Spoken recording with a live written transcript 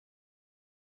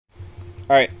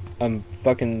Alright, I'm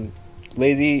fucking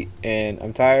lazy and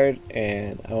I'm tired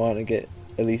and I want to get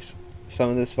at least some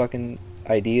of this fucking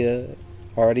idea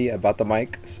already about the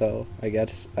mic, so I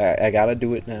gotta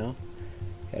do it now.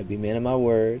 Gotta be man of my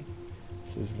word.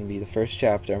 This is gonna be the first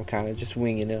chapter. I'm kind of just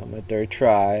winging it on my third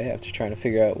try after trying to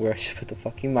figure out where I should put the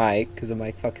fucking mic, because the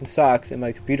mic fucking sucks and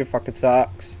my computer fucking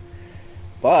sucks.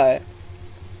 But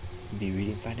be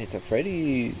reading Five Nights at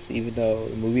Freddy's, even though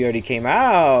the movie already came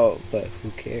out. But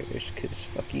who cares? Cause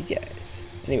fuck you guys.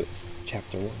 Anyways,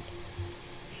 chapter 1.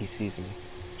 He sees me.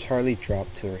 Charlie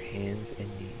dropped to her hands and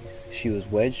knees. She was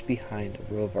wedged behind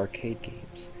a row of arcade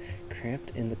games,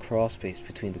 cramped in the crawl space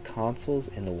between the consoles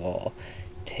and the wall,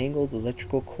 tangled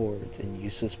electrical cords and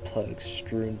useless plugs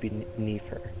strewn beneath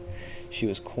her. She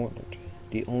was cornered.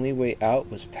 The only way out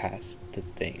was past the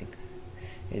thing.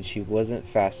 And she wasn't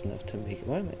fast enough to make it.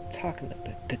 What am I talking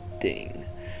about? The thing.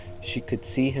 She could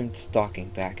see him stalking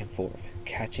back and forth,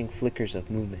 catching flickers of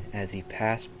movement as he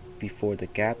passed before the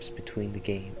gaps between the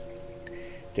game.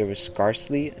 There was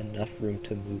scarcely enough room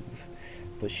to move,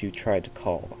 but she tried to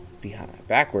call.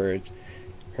 Backwards,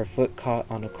 her foot caught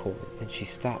on a cord, and she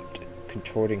stopped,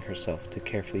 contorting herself to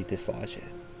carefully dislodge it.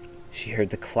 She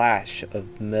heard the clash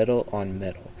of metal on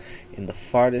metal, and the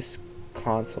farthest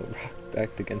console rocked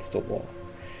back against the wall.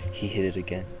 He hit it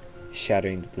again,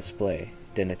 shattering the display,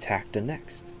 then attacked the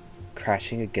next,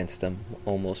 crashing against them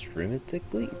almost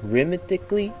rhythmically.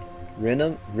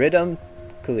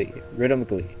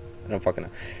 I don't fucking know.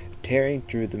 Tearing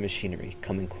through the machinery,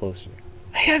 coming closer.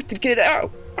 I have to get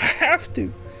out! I have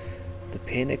to! The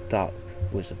panicked thought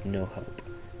was of no help.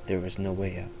 There was no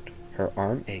way out. Her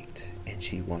arm ached, and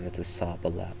she wanted to sob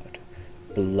aloud.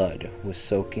 Blood was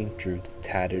soaking through the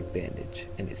tattered bandage,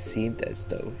 and it seemed as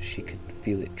though she could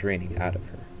feel it draining out of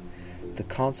her. The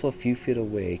console a few feet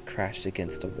away crashed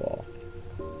against the wall,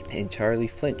 and Charlie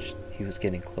flinched. He was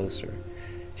getting closer.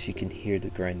 She can hear the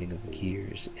grinding of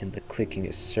gears and the clicking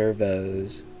of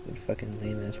servos. What a fucking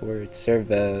lame-ass word.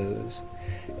 Servos.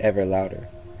 Ever louder.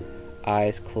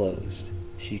 Eyes closed.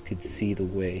 She could see the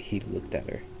way he looked at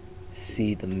her.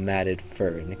 See the matted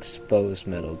fur and exposed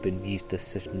metal beneath the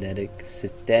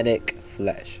synthetic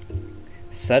flesh.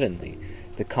 Suddenly,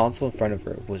 the console in front of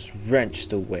her was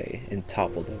wrenched away and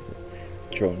toppled over,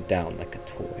 thrown down like a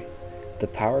toy. The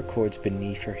power cords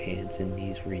beneath her hands and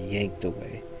knees were yanked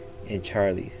away, and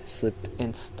Charlie slipped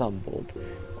and stumbled,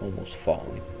 almost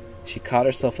falling. She caught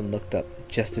herself and looked up,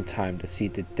 just in time to see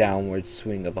the downward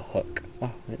swing of a hook.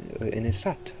 Oh, and it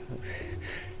stopped.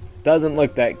 Doesn't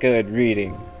look that good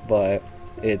reading, but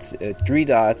it's 3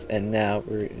 dots, and now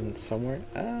we're in somewhere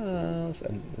else.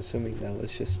 I'm assuming that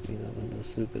was just, one of those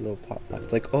stupid little plot lines.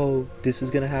 It's like, oh, this is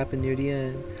gonna happen near the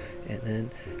end, and then,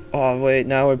 oh wait,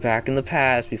 now we're back in the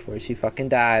past before she fucking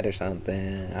died or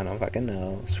something. I don't fucking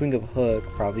know. Swing of a hook,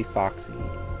 probably Foxy.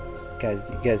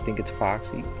 You guys think it's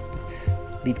Foxy?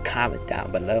 Leave a comment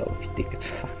down below if you think it's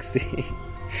Foxy.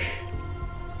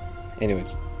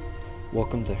 Anyways,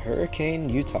 welcome to Hurricane,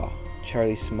 Utah.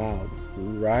 Charlie smiled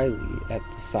wryly at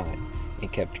the sign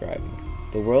and kept driving.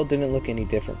 The world didn't look any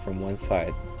different from one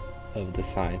side of the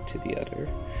sign to the other,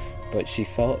 but she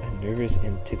felt a nervous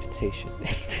anticipation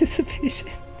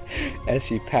as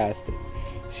she passed it.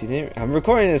 She didn't. I'm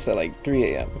recording this at like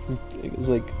 3 a.m. It was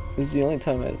like, this is the only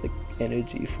time I had like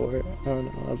energy for it. I don't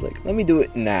know. I was like, let me do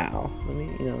it now. Let me,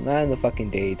 not in the fucking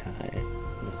daytime.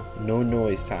 No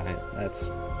noise time. That's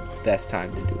the best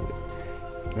time to do it.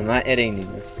 I'm not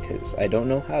editing this because I don't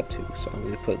know how to, so I'm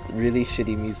going to put really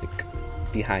shitty music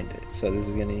behind it. So this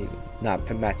is going to not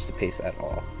match the pace at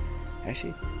all.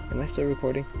 Actually, am I still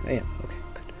recording? I am. Okay,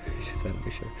 good. Just had to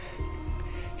be sure.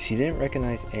 She didn't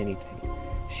recognize anything.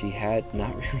 She had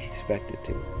not really expected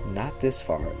to. Not this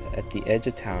far, at the edge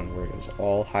of town where it was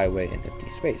all highway and empty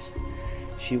space.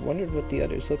 She wondered what the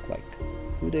others looked like,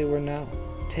 who they were now.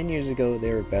 10 years ago,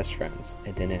 they were best friends,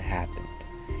 and then it happened.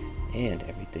 And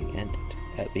everything ended.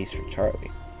 At least for Charlie.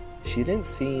 She didn't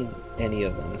see any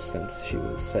of them since she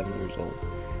was 7 years old.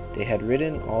 They had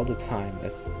ridden all the time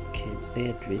as kids.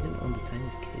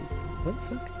 What the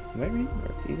fuck? Am I reading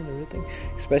or even a real thing?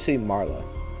 Especially Marla,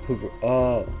 who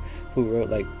wrote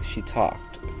like she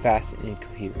talked, fast and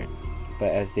incoherent.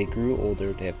 But as they grew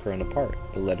older, they have grown apart.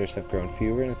 The letters have grown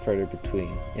fewer and further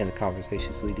between, and the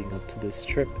conversations leading up to this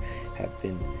trip have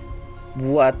been,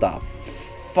 what the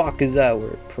fuck is that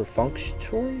word?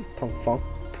 Perfunctory?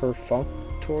 Perfunctory?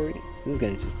 This is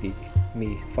gonna just be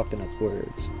me fucking up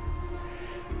words.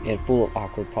 And full of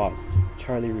awkward pauses.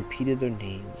 Charlie repeated their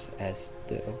names as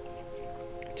though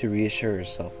to reassure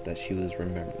herself that she was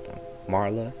remembering them.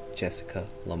 Marla, Jessica,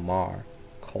 Lamar,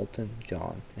 Colton,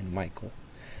 John, and Michael.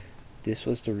 This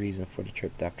was the reason for the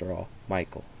trip after all.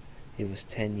 Michael. It was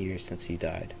 10 years since he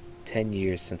died, 10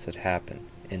 years since it happened,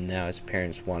 and now his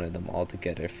parents wanted them all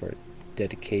together for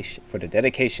the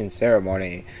dedication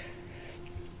ceremony.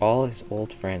 All his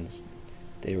old friends,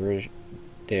 they were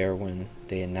there when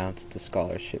they announced the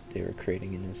scholarship they were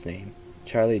creating in his name.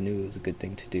 Charlie knew it was a good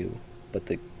thing to do, but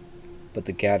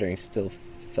the gathering still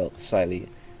felt slightly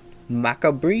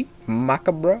macabre.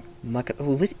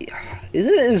 Isn't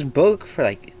this book for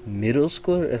like middle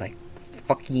school or like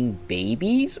fucking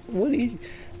babies? What do you?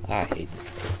 I hate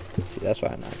it. See, that's why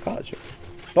I'm not in college.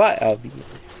 But I'll be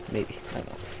maybe. I don't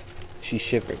know. She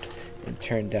shivered and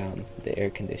turned down the air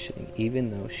conditioning,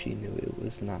 even though she knew it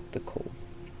was not the cold.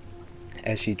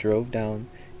 As she drove down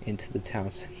into the town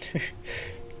center,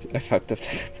 I fucked up.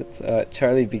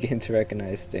 Charlie began to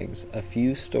recognize things: a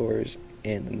few stores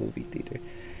and the movie theater,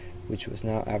 which was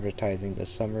now advertising the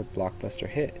summer blockbuster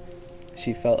hit.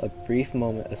 She felt a brief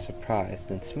moment of surprise,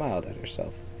 then smiled at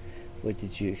herself. What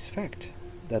did you expect?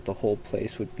 That the whole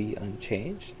place would be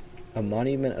unchanged? A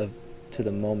monument to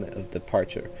the moment of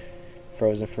departure,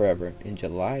 frozen forever, in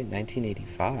July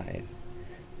 1985?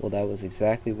 Well, that was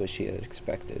exactly what she had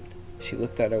expected. She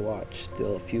looked at her watch,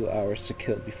 still a few hours to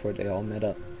kill before they all met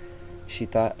up. She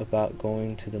thought about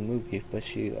going to the movie, but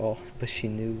she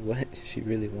knew what she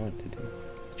really wanted to do.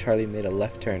 Charlie made a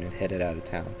left turn and headed out of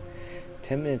town.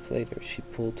 10 minutes later, she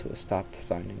pulled to a stop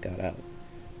sign and got out.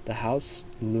 The house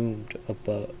loomed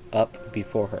up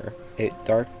before her,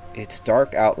 its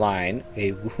dark outline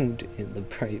a wound in the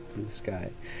bright blue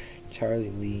sky.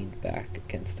 Charlie leaned back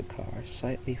against the car,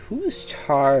 slightly. Who's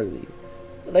Charlie?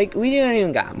 Like, we didn't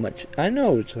even got much. I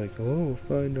know it's like, oh,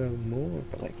 find out more,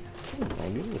 but like, I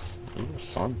don't know, give us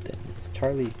something. Is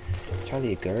Charlie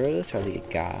a girl? Charlie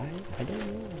a guy? I don't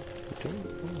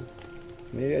know.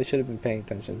 Maybe I should have been paying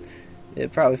attention.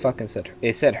 It probably fucking said her.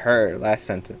 It said her last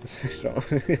sentence. So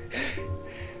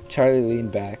Charlie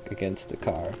leaned back against the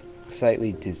car,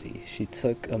 slightly dizzy. She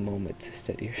took a moment to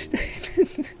steady herself.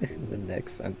 The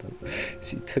next sentence.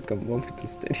 She took a moment to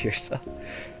steady herself.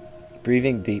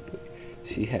 Breathing deeply,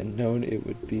 she had known it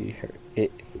would be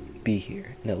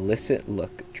here. An illicit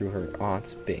look drew her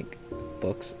aunt's bank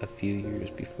books a few years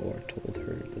before told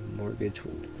her the mortgage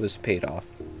was paid off,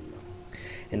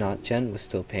 and Aunt Jen was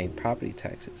still paying property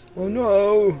taxes. Oh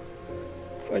no!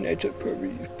 Financial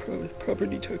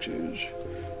property taxes.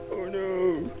 Oh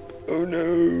no! Oh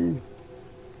no!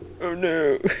 Oh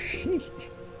no!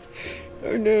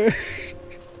 Oh no!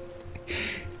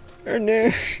 Oh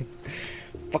no!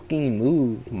 Fucking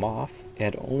move, moth. It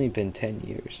had only been 10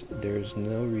 years. There was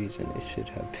no reason it should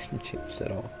have been changed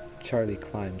at all. Charlie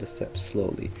climbed the steps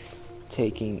slowly,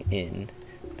 taking in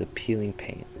the peeling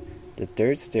paint. The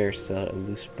third stair still had a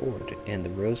loose board, and the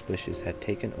rose bushes had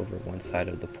taken over one side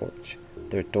of the porch,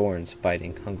 their thorns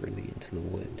biting hungrily into the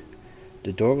wood.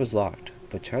 The door was locked,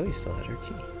 but Charlie still had her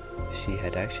key. She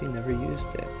had actually never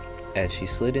used it. As she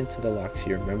slid into the lock,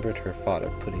 she remembered her father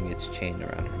putting its chain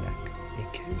around her neck. In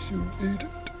case you need it.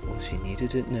 Well, she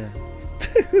needed it now.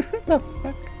 What the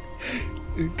fuck?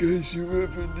 In case you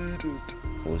ever need it.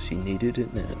 Well, she needed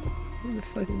it now. What the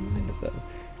fucking line is that?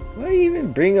 Why do you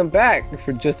even bring him back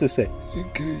for just to say, in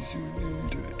case you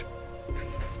need it?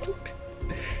 So stupid.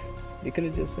 They could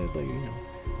have just said, like,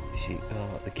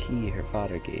 the key her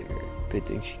father gave her. Good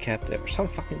thing she kept it. Or some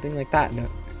fucking thing like that. No.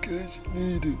 In case you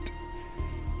need it.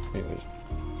 Anyways,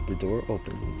 the door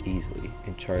opened easily,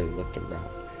 and Charlie looked around.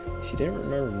 She didn't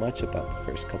remember much about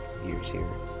the first couple of years here.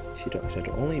 She had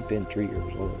only been 3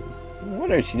 years old. No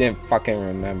wonder she didn't fucking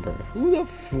remember. Who the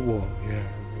fool? Yeah,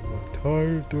 I'm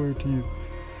tired, Dorothy.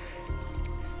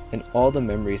 And all the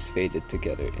memories faded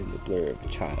together in the blur of a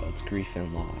child's grief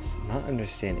and loss, not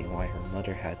understanding why her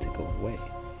mother had to go away,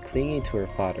 clinging to her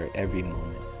father every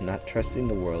moment, not trusting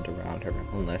the world around her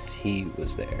unless he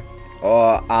was there.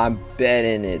 Oh, I'm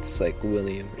betting it's like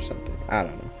William or something. I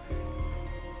don't know.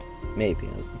 Maybe.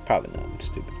 Probably not. I'm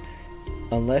stupid.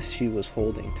 Unless she was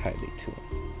holding tightly to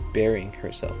him, burying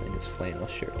herself in his flannel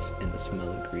shirts and the smell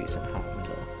of grease and hot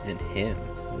metal. And him.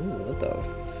 Ooh, what the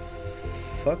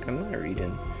fuck am I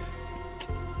reading?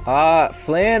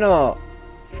 Flannel.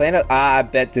 I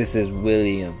bet this is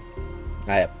William.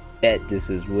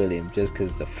 Just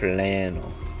because the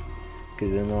flannel.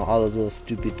 Because all those little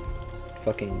stupid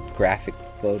fucking graphic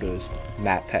photos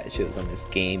Matt Pat shows on this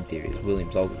game theory,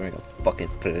 William's always wearing a fucking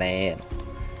flannel.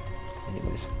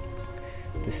 Anyways,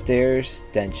 the stairs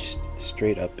stenched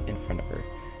straight up in front of her,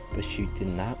 but she did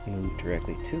not move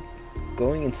directly to them,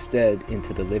 going instead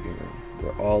into the living room,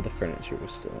 where all the furniture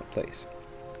was still in place.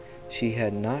 She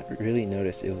had not really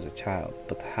noticed it was a child,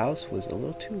 but the house was a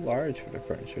little too large for the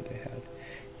furniture they had,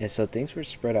 and so things were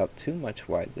spread out too much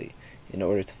widely in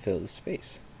order to fill the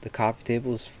space. The coffee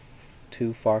table was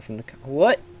too far from the...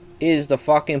 What is the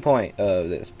fucking point of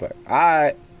this part?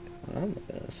 I'm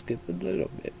gonna skip a little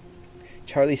bit.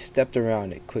 Charlie stepped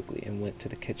around it quickly and went to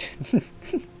the kitchen,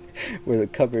 where the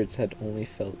cupboards had only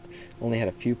had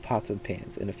a few pots and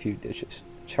pans and a few dishes.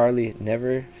 Charlie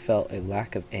never felt a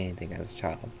lack of anything as a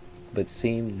child, but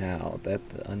seemed now that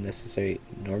the unnecessary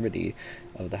enormity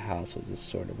of the house was a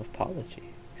sort of apology.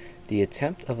 The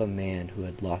attempt of a man who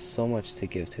had lost so much to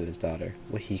give to his daughter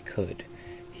what he could.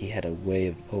 He had a way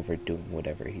of overdoing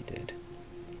whatever he did.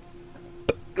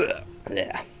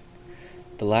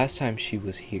 The last time she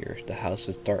was here, the house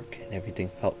was dark and everything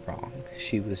felt wrong.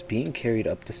 She was being carried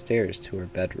up the stairs to her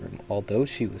bedroom, although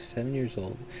she was 7 years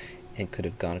old and could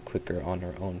have gone quicker on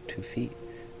her own 2 feet.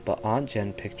 But Aunt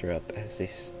Jen picked her up as they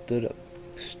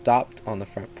stopped on the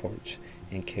front porch,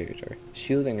 and carried her,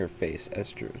 shielding her face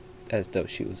as though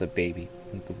she was a baby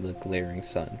in the glaring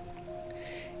sun.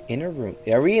 In her room...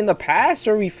 Are we in the past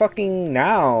or are we fucking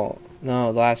now?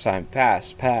 No, last time.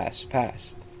 Past.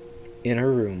 In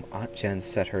her room, Aunt Jen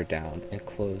set her down and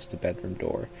closed the bedroom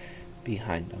door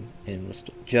behind them, and was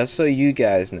just so you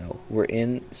guys know, we're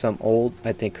in some old,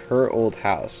 I think her old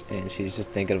house, and she's just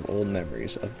thinking of old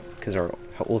memories of, because her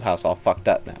old house all fucked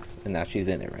up now, and now she's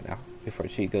in it right now before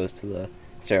she goes to the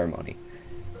ceremony.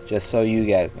 Just so you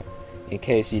guys know, in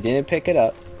case you didn't pick it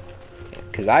up,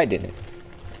 because I didn't,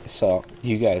 so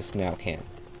you guys now can.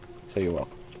 So you're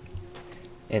welcome.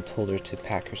 And told her to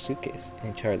pack her suitcase,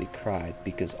 and Charlie cried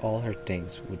because all her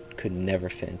things could never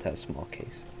fit into a small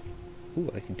case.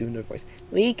 Ooh, I can do another voice.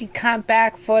 We can come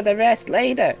back for the rest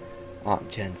later, Aunt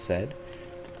Jen said,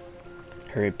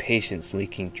 her impatience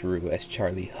leaking through as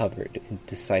Charlie hovered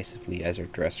indecisively as her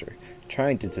dresser,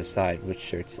 trying to decide which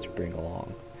shirts to bring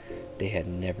along. They had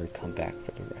never come back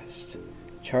for the rest.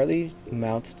 Charlie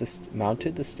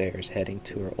mounted the stairs, heading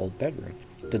to her old bedroom.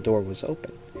 The door was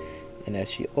open, and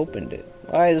as she opened it...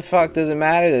 Why the fuck does it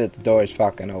matter that the door is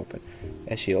fucking open?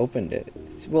 As she opened it...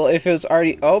 Well, if it was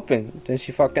already open, then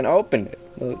she fucking opened it.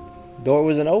 The door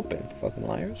wasn't open, fucking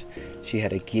liars. She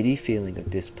had a giddy feeling of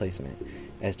displacement,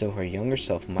 as though her younger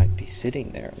self might be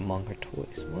sitting there among her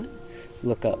toys. What?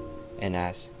 Look up, and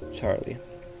asked Charlie.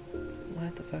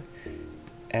 What the fuck?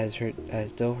 As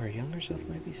though her younger self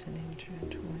might be sitting in her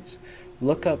toys.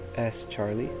 Look up, asked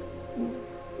Charlie.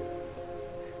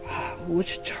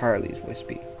 Which Charlie's voice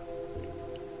be?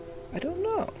 I don't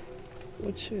know.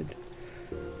 What should?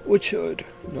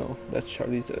 No, that's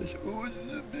Charlie's dad.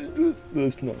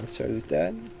 That's Charlie's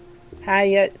dad. Hi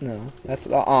yet? No, that's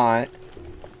the aunt.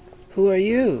 Who are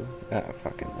you?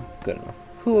 Fucking no. Good enough.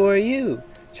 Who are you?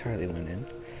 Charlie went in.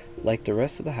 Like the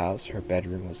rest of the house, her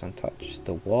bedroom was untouched.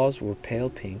 The walls were pale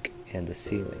pink, and the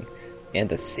ceiling.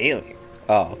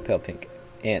 Oh, pale pink.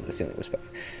 And the ceiling was pale,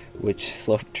 which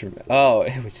sloped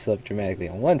dramatically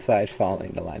on one side,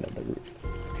 following the line of the roof.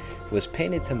 It was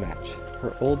painted to match.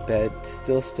 Her old bed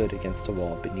still stood against the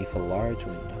wall beneath a large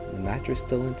window, the mattress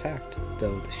still intact,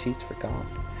 though the sheets were gone.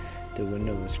 The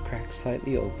window was cracked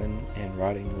slightly open, and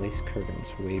rotting lace curtains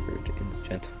wavered in the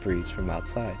gentle breeze from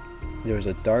outside. There was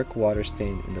a dark water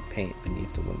stain in the paint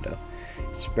beneath the window,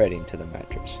 spreading to the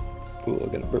mattress. Ooh, I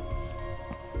got a burp.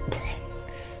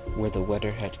 Where the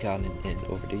weather had gotten in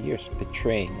over the years,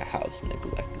 betraying the house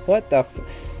neglect. What the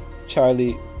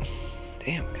Charlie...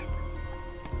 Damn, God.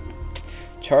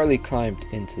 Charlie climbed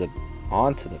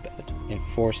onto the bed and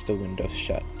forced the window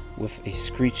shut. With a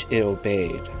screech, it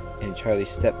obeyed, and Charlie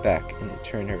stepped back and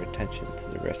turned her attention to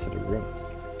the rest of the room,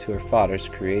 to her father's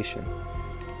creation.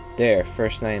 There,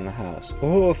 first night in the house.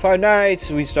 5 nights!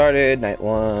 We started night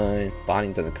 1.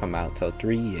 Bonnie doesn't come out till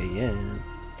 3 a.m.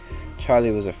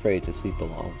 Charlie was afraid to sleep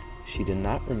alone. She did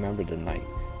not remember the night,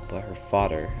 but her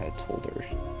father had told her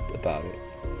about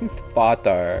it.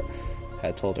 Father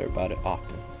had told her about it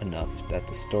often enough that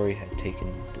the story had taken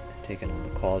on the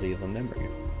quality of a memory.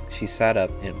 She sat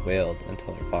up and wailed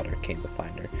until her father came to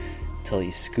find her, till he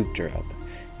scooped her up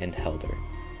and held her.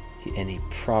 He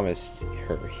promised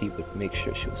her he would make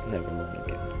sure she was never alone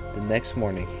again. The next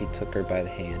morning, he took her by the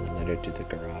hand and led her to the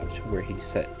garage, where he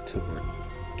set to work,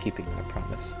 keeping that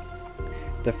promise.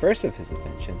 The first of his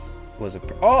inventions was a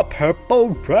purple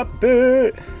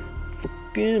rabbit!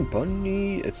 Fucking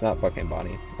bunny! It's not fucking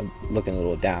Bonnie. I'm looking a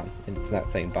little down, and it's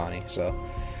not saying Bonnie, so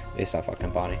it's not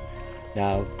fucking Bonnie.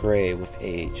 Now gray with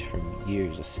age from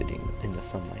years of sitting in the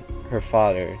sunlight. Her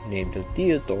father named him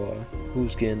Theodore.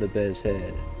 Who's getting the best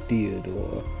head?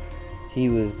 Theodore. He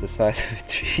was the size of a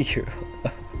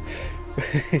 3-year-old.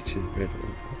 Which is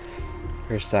ridiculous.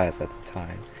 Her size at the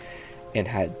time. And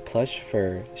had plush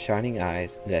fur, shining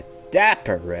eyes, and a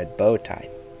dapper red bow tie.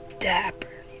 Dapper.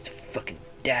 He's a fucking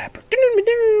dapper.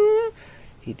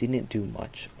 He didn't do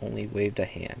much, only waved a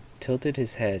hand, tilted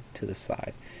his head to the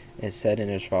side, and said in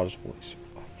his father's voice,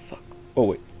 "Oh, fuck. Oh,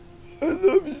 wait. I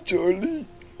love you, Charlie.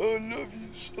 I love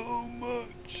you so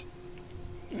much.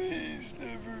 Please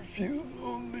never feel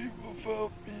lonely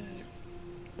without me."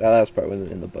 That last part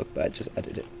wasn't in the book, but I just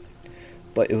edited it.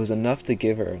 But it was enough to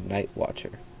give her a night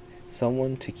watcher,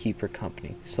 someone to keep her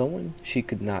company, someone she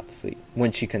could not sleep,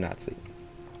 when she could not sleep.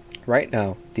 Right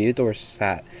now, Theodore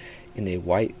sat in a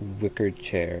white wickered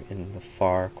chair in the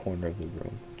far corner of the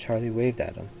room. Charlie waved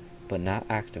at him, but not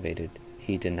activated.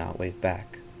 He did not wave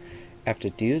back. After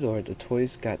Theodore, the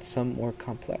toys got some more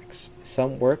complex.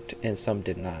 Some worked and some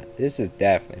did not. This is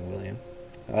definitely William.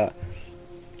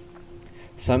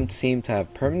 Some seemed to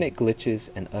have permanent glitches,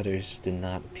 and others did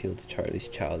not appeal to Charlie's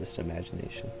childish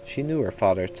imagination. She knew her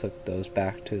father took those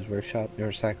back to his workshop and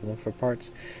recycled them for parts,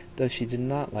 though she did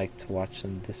not like to watch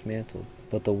them dismantled.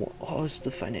 But the one, it's the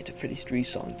Five Nights at Freddy's 3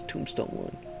 song, the Tombstone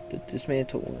one, the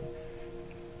dismantled one.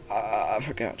 I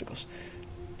forgot how it goes.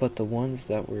 But the ones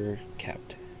that were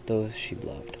kept, those she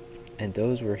loved, and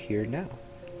those were here now,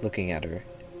 looking at her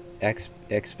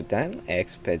expectantly,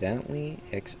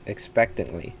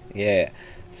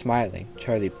 smiling.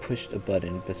 Charlie pushed a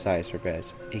button beside her bed.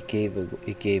 It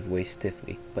gave way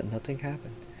stiffly, but nothing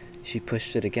happened. She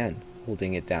pushed it again,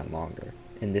 holding it down longer,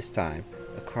 and this time,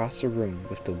 across the room,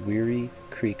 with the weary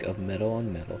creak of metal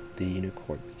on metal, the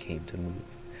unicorn began to move.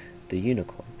 The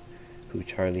unicorn, who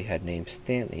Charlie had named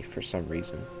Stanley for some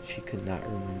reason. She could no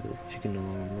longer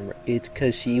remember. It's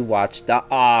 'cause she watched The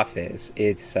Office.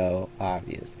 It's so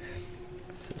obvious.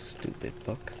 So stupid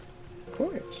book. Of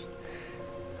course.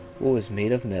 What was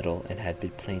made of metal and had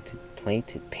been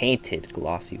painted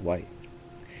glossy white.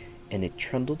 And it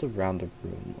trundled around the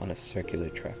room on a circular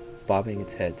track, bobbing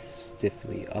its head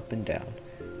stiffly up and down.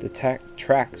 The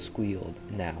track squealed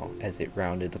now as it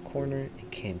rounded the corner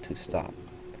and came to stop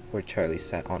where Charlie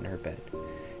sat on her bed.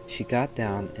 She got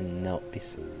down and knelt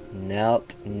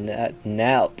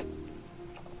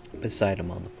beside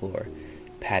him on the floor,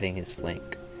 patting his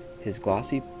flank. His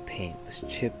glossy paint was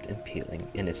chipped and peeling,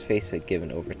 and his face had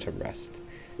given over to rust,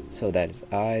 so that his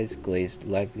eyes glazed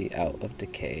lively out of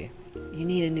decay. "You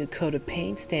need a new coat of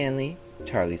paint, Stanley,"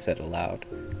 Charlie said aloud.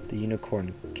 The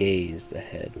unicorn gazed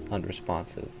ahead,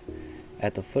 unresponsive.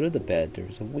 At the foot of the bed there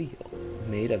was a wheel,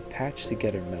 made of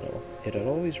patched-together metal. It had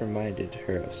always reminded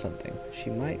her of something she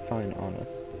might find on a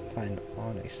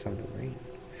submarine.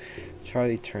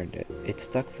 Charlie turned it. It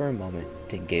stuck for a moment,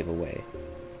 then gave away,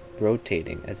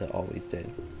 rotating as it always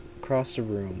did. Across the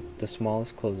room, the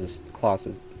smallest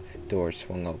closet door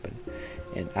swung open,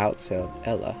 and out sailed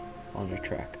Ella on her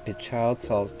track, a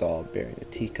child-sized doll bearing a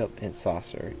teacup and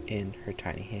saucer in her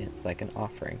tiny hands like an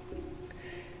offering.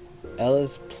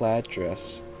 Ella's plaid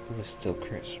dress was still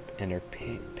crisp, and her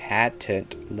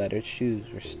patent lettered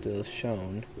shoes were still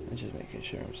shown. I'm just making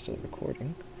sure I'm still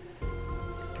recording.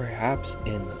 Perhaps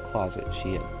in the closet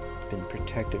she had been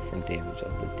protected from damage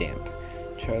of the damp.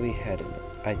 Charlie had an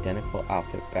identical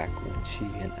outfit back when she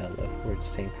and Ella were the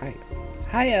same height.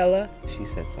 "Hi, Ella," she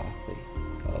said softly.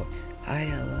 "Oh, hi,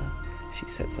 Ella," she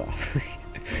said softly.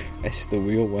 As the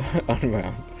wheel went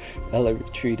unwound, Ella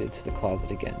retreated to the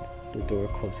closet again, the door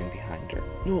closing behind her.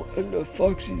 "No, Ella,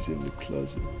 Foxy's in the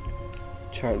closet."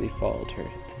 Charlie followed her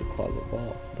to the closet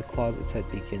wall. The closets had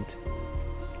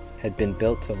been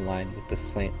built to align with the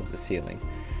slant of the ceiling,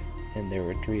 and there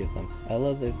were 3 of them.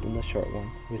 Ella lived in the short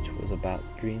one, which was about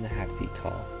 3.5 feet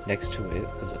tall. Next to it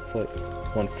was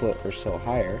 1 foot or so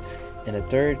higher, and a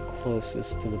third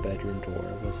closest to the bedroom door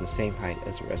was the same height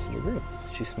as the rest of the room.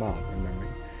 She smiled,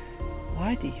 remembering.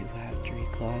 "Why do you have 3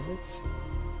 closets?"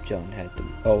 John had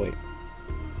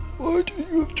Why do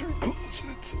you have 3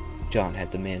 closets? John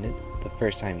had demanded the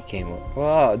first time he came over.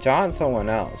 Well, John's someone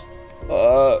else.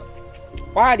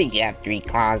 Why do you have 3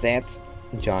 closets?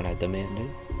 John had demanded.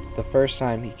 The first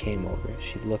time he came over,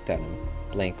 she looked at him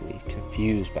blankly,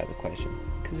 confused by the question.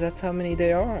 "'Cause that's how many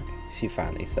there are," she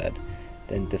finally said.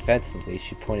 Then defensively,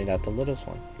 she pointed out the littlest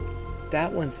one.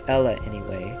 "That one's Ella,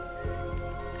 anyway,"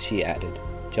 she added.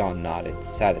 John nodded,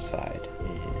 satisfied.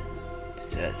 "Yeah,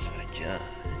 satisfied John."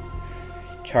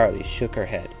 Charlie shook her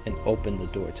head and opened the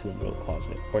door to the middle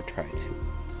closet, or tried to.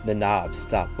 The knob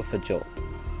stopped with a jolt.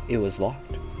 It was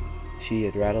locked. She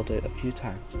had rattled it a few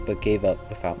times, but gave up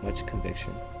without much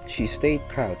conviction. She stayed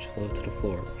crouched low to the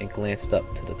floor and glanced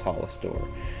up to the tallest door,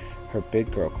 her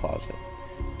big girl closet,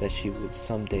 that she would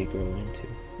someday grow into.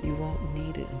 "You won't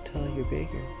need it until you're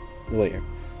bigger." Lawyer.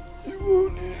 "You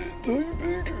won't need it until you're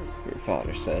bigger," her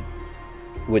father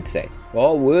would say.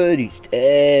 "Well, Wood, he's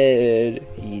dead.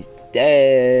 He's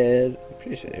dead." I'm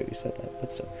pretty sure he said that,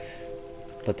 but still.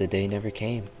 But the day never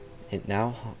came, It now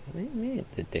hung. What do you mean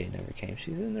the day never came?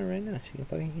 She's in there right now. She can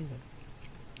fucking hear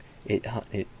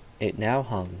it now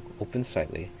hung, open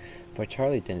slightly, but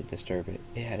Charlie didn't disturb it.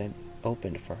 It hadn't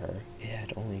opened for her. It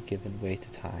had only given way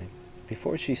to time.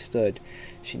 Before she stood,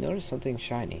 she noticed something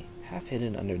shiny, half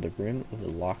hidden under the rim of the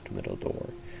locked middle door.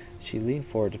 She leaned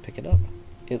forward to pick it up.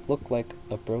 It looked like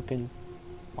a broken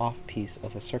off piece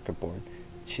of a circuit board.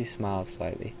 She smiled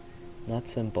slightly.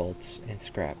 Nuts and bolts and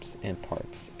scraps and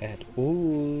parts and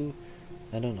ooh.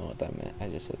 I don't know what that meant. I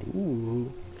just said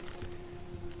ooh.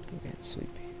 I'm getting sleepy.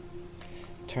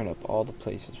 Turn up all the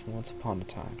places once upon a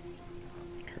time.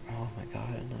 Oh my god,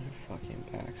 another fucking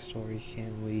backstory.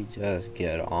 Can we just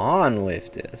get on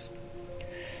with this?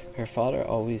 Her father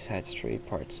always had stray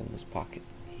parts in his pocket.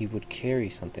 He would carry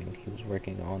something he was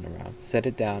working on around, set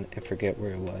it down and forget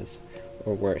where it was,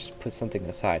 or worse, put something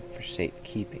aside for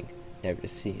safekeeping, never to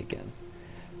see again.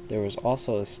 There was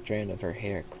also a strand of her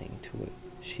hair clinging to it.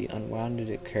 She unwound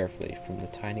it carefully from the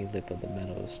tiny lip of the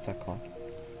metal it was stuck on.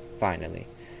 Finally,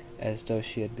 as though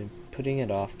she had been putting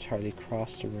it off, Charlie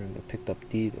crossed the room and picked up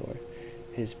Theodore.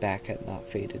 His back had not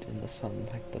faded in the sun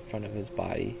like the front of his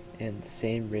body, and the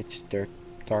same rich, dark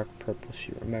purple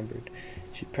she remembered.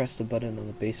 She pressed the button on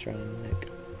the base around his neck,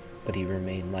 but he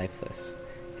remained lifeless.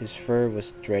 His fur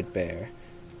was threadbare.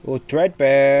 Oh,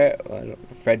 threadbare!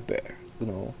 Fredbear.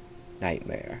 No,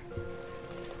 nightmare.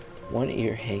 One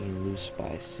ear hanging loose by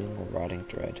a single rotting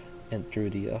thread, and through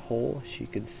the hole she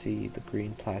could see the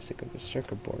green plastic of a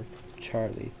circuit board.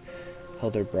 Charlie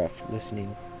held her breath,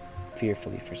 listening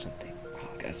fearfully for something. Oh,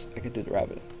 I guess I could do the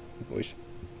rabbit voice.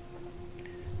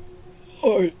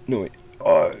 The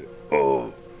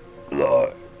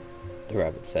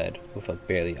rabbit said, with a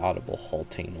barely audible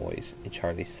halting noise, and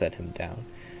Charlie set him down.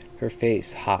 Her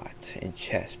face hot and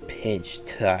chest pinched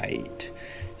tight.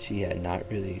 She had not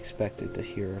really expected to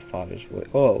hear her father's voice.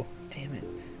 Oh, damn it.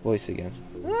 Voice again.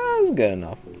 That's good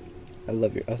enough. I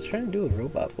was trying to do a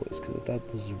robot voice because I thought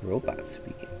it was a robot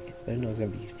speaking. I didn't know it was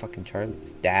going to be fucking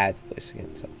Charlie's dad's voice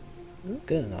again, so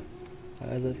good enough.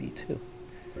 I love you too.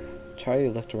 Charlie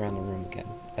looked around the room again.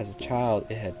 As a child,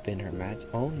 it had been her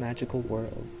own magical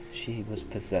world. She was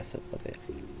possessive of it.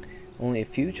 Only a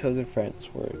few chosen friends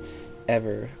were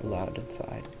ever allowed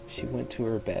inside. She went to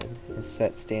her bed and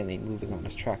set Stanley moving on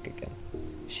his track again.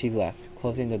 She left,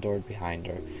 closing the door behind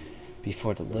her,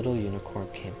 before the little unicorn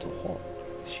came to a halt.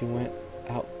 She went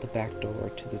out the back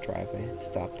door to the driveway and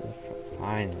stopped in the front.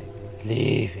 Finally,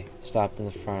 leaving. Stopped in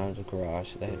the front of the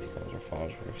garage that had become her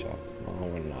father's workshop. No,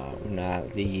 we're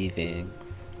not leaving.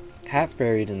 Half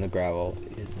buried in the gravel,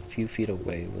 a few feet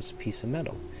away, was a piece of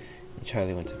metal, and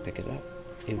Charlie went to pick it up.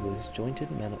 It was jointed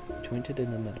in the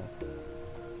middle.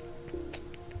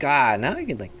 God, now I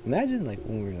can imagine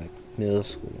when we were middle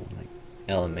school,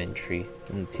 elementary,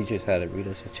 and the teachers had to read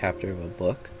us a chapter of a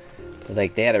book. But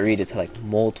they had to read it to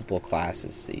multiple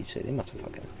classes each day. They must have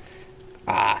fucking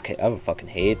I would fucking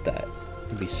hate that.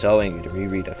 It'd be so angry to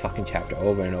reread a fucking chapter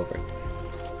over and over.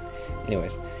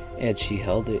 Anyways, and she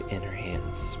held it in her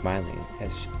hands, smiling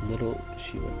as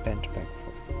she went bent back and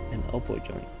forth. An elbow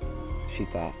joint. She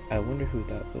thought, I wonder who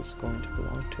that was going to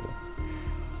belong to.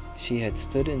 She had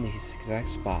stood in this exact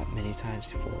spot many times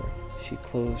before. She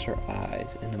closed her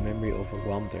eyes, and the memory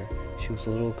overwhelmed her. She was a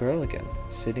little girl again,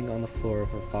 sitting on the floor of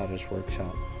her father's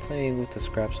workshop, playing with the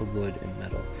scraps of wood and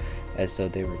metal, as though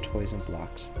they were toys and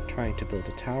blocks, trying to build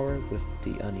a tower with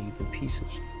the uneven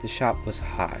pieces. The shop was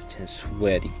hot and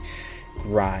sweaty,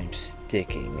 grime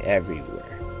sticking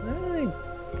everywhere.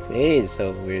 I say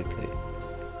so weirdly.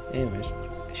 Anyways,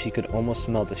 she could almost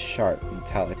smell the sharp,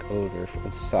 metallic odor of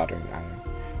the soldering iron.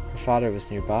 Her father was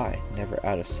nearby, never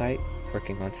out of sight,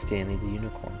 working on Stanley the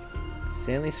unicorn.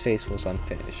 Stanley's face was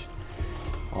unfinished.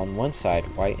 On one side,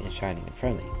 white and shining and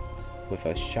friendly, with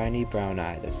a shiny brown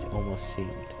eye that's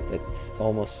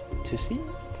almost to see.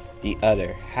 The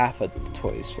other half of the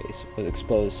toy's face was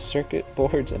exposed circuit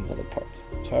boards and metal parts.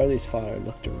 Charlie's father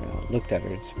looked at her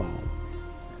and smiled.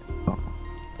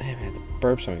 Hey man, the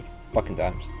burp so many fucking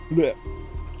times. Blech.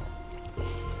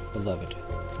 Beloved.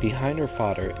 Behind her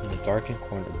father, in the darkened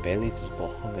corner, barely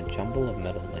visible, hung a jumble of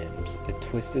metal limbs, a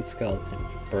twisted skeleton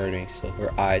with burning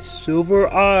silver eyes.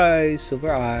 Silver eyes!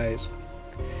 Silver eyes!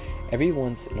 Every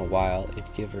once in a while,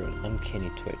 it'd give her an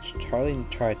uncanny twitch. Charlie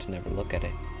tried to never look at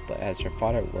it, but as her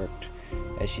father worked,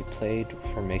 as she played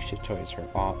with her makeshift toys, her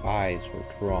eyes were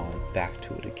drawn back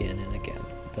to it again and again.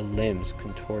 The limbs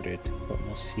contorted,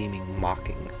 almost seeming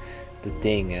mocking the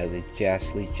thing as a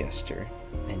ghastly gesture,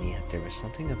 and yet there was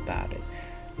something about it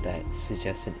that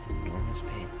suggested enormous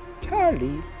pain.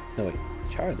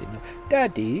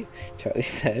 Daddy, Charlie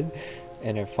said,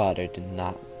 and her father did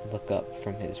not look up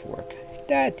from his work.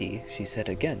 "Daddy," she said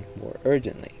again, more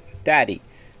urgently. "Daddy."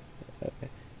 No,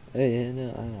 I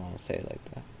don't want to say it like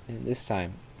that. And this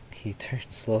time, he turned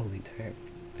slowly to her,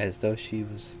 as though she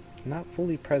was not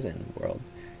fully present in the world.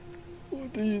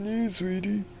 "What do you need,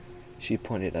 sweetie?" She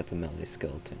pointed at the melody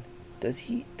skeleton. Does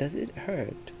it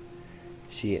hurt?"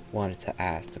 She wanted to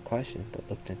ask the question, but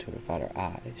looked into her father's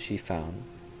eyes. She found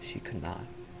she could not.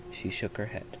 She shook her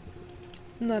head.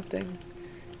 "Nothing."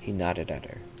 He nodded at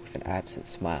her with an absent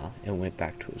smile and went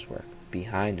back to his work.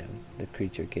 Behind him, the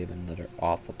creature gave another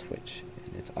awful twitch,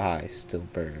 and its eyes still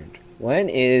burned. When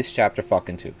is chapter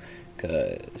fucking 2?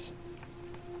 'Cause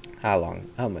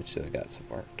how much do I got so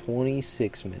far?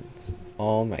 26 minutes.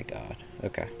 Oh my god.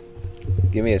 Okay.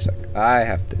 Give me a sec. I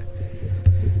have to.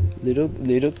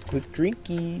 Little quick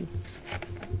drinky.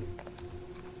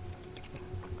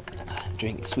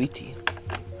 Drink sweet tea.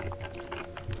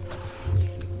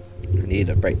 I need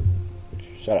a break.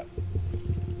 Shut up.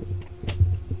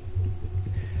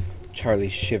 Charlie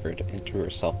shivered and drew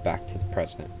herself back to the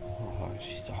present.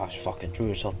 She fucking drew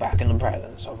herself back in the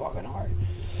present so fucking hard.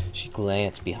 She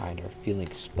glanced behind her, feeling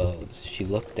exposed. She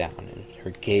looked down, and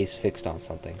her gaze fixed on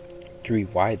something. 3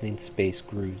 widening space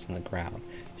grooves in the ground.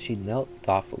 She knelt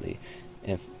thoughtfully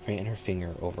and ran her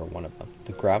finger over one of them.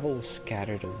 The gravel was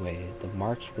scattered away, the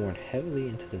marks worn heavily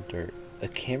into the dirt. A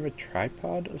camera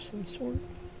tripod of some sort?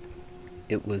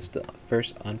 It was the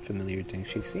first unfamiliar thing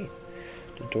she'd seen.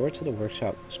 The door to the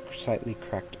workshop was slightly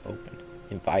cracked open,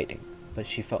 inviting, but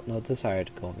she felt no desire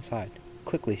to go inside.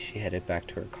 Quickly, she headed back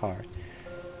to her car.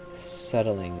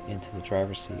 Settling into the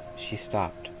driver's seat, she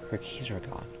stopped. Her keys were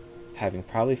gone, having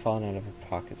probably fallen out of her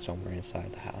pocket somewhere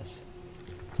inside the house.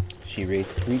 She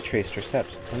retraced her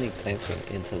steps, only glancing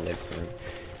into the living room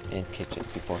and kitchen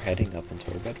before heading up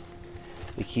into her bedroom.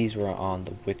 The keys were on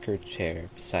the wicker chair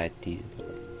beside the door.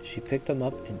 She picked them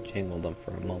up and jingled them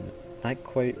for a moment. Not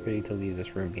quite ready to leave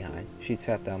this room behind, she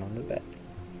sat down on the bed.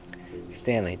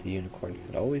 Stanley, the unicorn,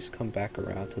 had always come back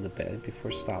around to the bed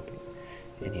before stopping,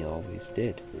 and he always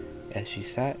did. As she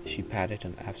sat, she patted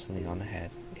him absently on the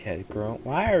head. It had grown.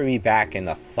 Why are we back in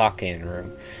the fucking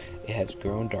room? It had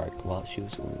grown dark while she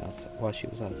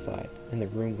was outside, and the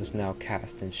room was now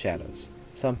cast in shadows.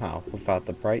 Somehow, without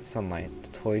the bright sunlight, the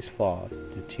toy's flaws,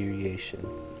 deterioration,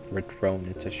 were thrown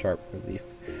into sharp relief.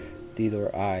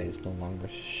 Theodore's eyes no longer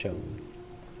shone.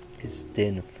 His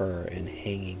thin fur and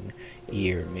hanging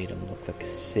ear made him look like a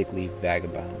sickly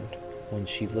vagabond. When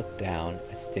she looked down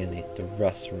at Stanley, the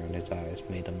rust around his eyes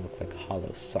made him look like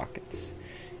hollow sockets,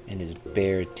 and his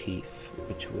bare teeth,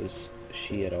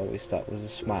 she had always thought was a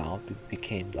smile,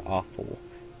 became the awful,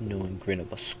 knowing grin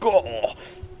of a skull.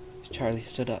 Charlie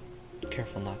stood up,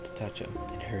 careful not to touch him,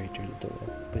 and hurried through the door,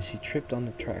 but she tripped on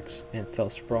the tracks and fell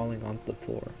sprawling onto the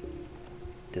floor.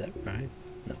 Did that rhyme?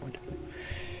 No, it didn't.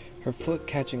 Her foot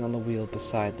catching on the wheel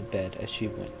beside the bed as she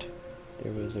went.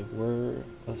 There was a whir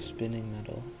of spinning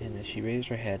metal, and as she raised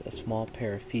her head, a small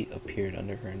pair of feet appeared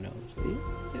under her nose.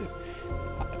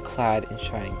 Clad in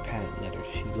shining patent leather,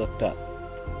 she looked up.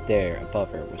 There,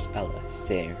 above her, was Ella,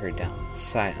 staring her down,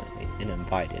 silently and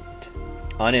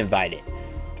uninvited.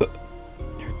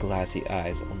 Her glassy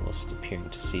eyes almost appearing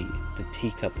to see. The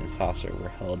teacup and saucer were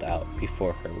held out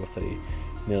before her with a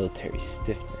military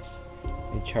stiffness,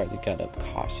 and Charlie got up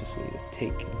cautiously,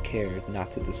 taking care not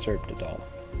to disturb the doll.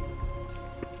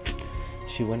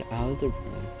 She went out of the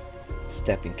room,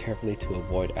 stepping carefully to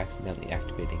avoid accidentally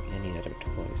activating any other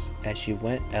toys. As she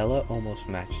went, Ella almost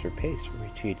matched her pace,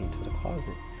 retreating to the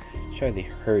closet. Charlie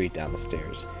hurried down the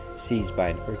stairs, seized by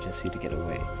an urgency to get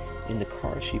away. In the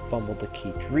car, she fumbled the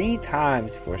key 3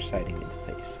 times before sighting into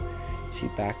place. She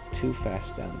backed too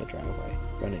fast down the driveway,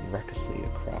 running recklessly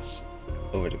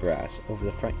over the grass, over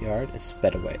the front yard, and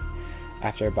sped away.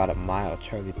 After about a mile,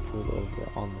 Charlie pulled over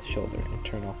on the shoulder and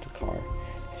turned off the car,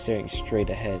 staring straight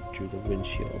ahead through the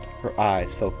windshield, her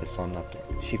eyes focused on nothing.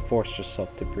 She forced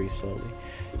herself to breathe slowly.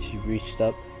 She reached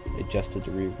up, adjusted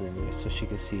the rear mirror so she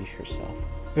could see herself.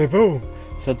 Hey, boom!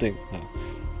 Something.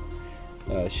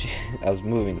 I was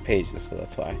moving the pages, so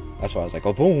that's why I was like,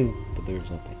 oh, boom! But there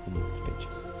was nothing in the page.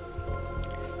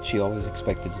 She always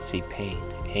expected to see pain,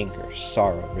 anger,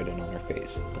 sorrow written on her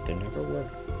face, but there never were.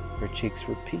 Her cheeks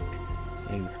were pink,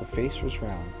 and her face was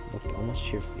round, looked almost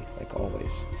cheerfully, like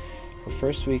always. Her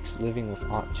first weeks living with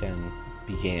Aunt Jen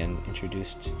began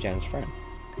introduced to Jen's friend.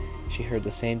 She heard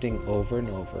the same thing over and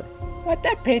over. What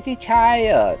a pretty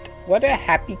child! What a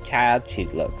happy child she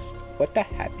looks! What a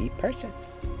happy person!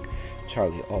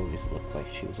 Charlie always looked like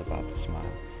she was about to smile,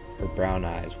 her brown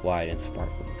eyes wide and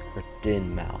sparkling, her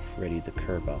thin mouth ready to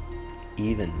curve up.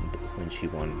 Even when she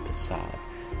wanted to sob,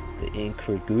 The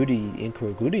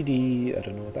incredulity, I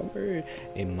don't know what that word,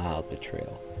 a mild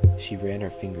betrayal. She ran her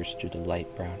fingers through the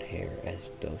light brown hair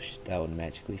as though that would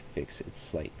magically fix its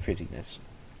slight frizziness,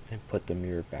 and put the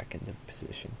mirror back into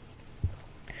position.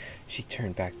 She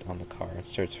turned back on the car and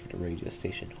searched for the radio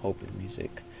station, hoping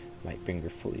music might bring her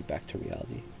fully back to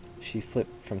reality. She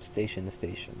flipped from station to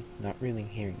station, not really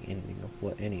hearing anything of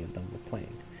what any of them were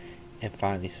playing, and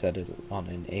finally settled on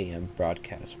an AM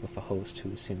broadcast with a host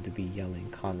who seemed to be yelling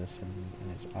condescendingly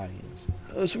at his audience.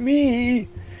 "It's me!"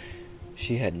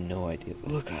 She had no idea.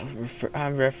 Look,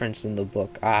 I'm referenced in the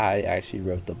book. I actually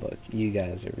wrote the book. You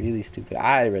guys are really stupid.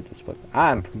 I read this book.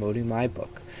 I'm promoting my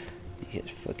book. You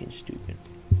guys are fucking stupid.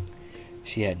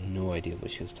 She had no idea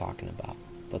what she was talking about,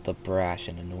 but the brash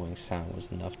and annoying sound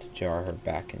was enough to jar her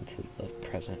back into the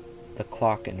present. The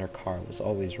clock in her car was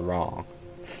always wrong.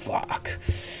 Fuck.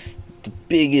 The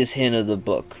biggest hint of the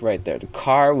book right there. The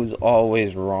car was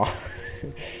always wrong.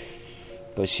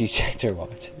 But she checked her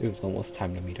watch. It was almost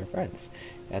time to meet her friends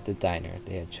at the diner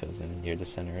they had chosen near the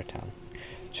center of town.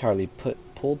 Charlie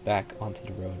pulled back onto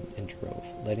the road and drove,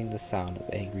 letting the sound of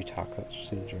angry tacos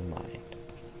soothe her mind.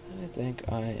 I think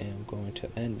I am going to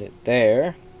end it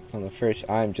there. On the first,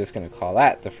 I'm just going to call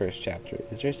that the first chapter.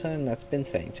 Is there something that's been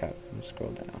saying chapter? I'm going to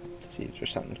scroll down to see if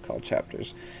there's something called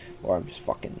chapters. Or I'm just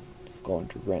fucking going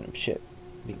to random shit.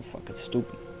 Being fucking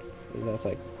stupid. That's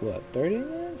like, what, 30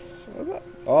 minutes?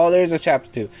 Oh, there's a chapter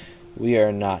 2. We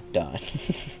are not done.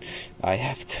 I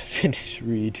have to finish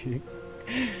reading.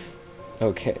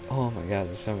 Okay. Oh my god,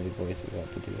 there's so many voices I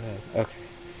have to do that. Okay.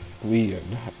 We are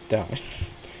not done.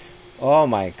 Oh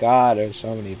my god, there's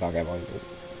so many fucking voices.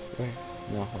 Wait.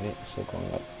 No, wait, I'm still going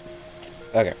up.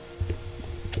 Okay.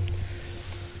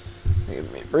 Give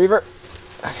me a breather.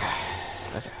 Okay.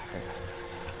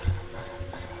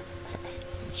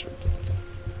 Let's read it.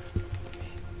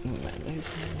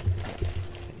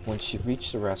 When she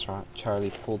reached the restaurant,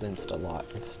 Charlie pulled into the lot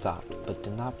and stopped, but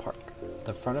did not park.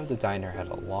 The front of the diner had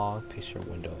a long picture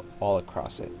window all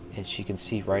across it, and she could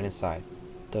see right inside.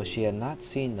 Though she had not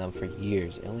seen them for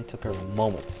years, it only took her a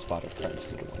moment to spot her friends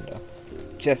through the window.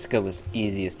 Jessica was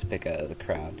easiest to pick out of the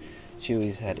crowd. She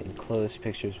always had enclosed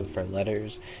pictures with her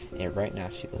letters, and right now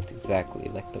she looked exactly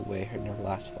like the way in her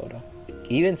last photo.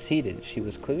 Even seated, she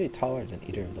was clearly taller than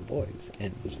either of the boys,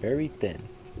 and was very thin.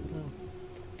 Oh,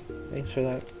 thanks for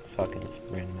that fucking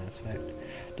random ass fact.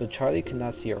 Though Charlie could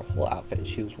not see her whole outfit,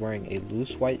 she was wearing a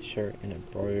loose white shirt and a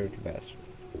embroidered vest,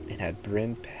 and had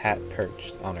brim hat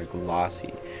perched on her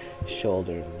glossy,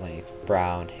 shoulder-length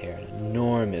brown hair, an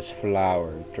enormous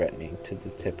flower threatening to the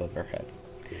tip of her head.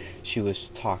 She was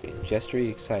talking, gesturing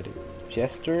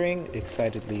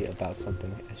excitedly about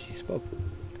something as she spoke.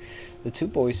 The two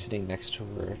boys sitting next to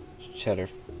her shuddered,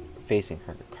 facing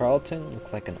her. Carlton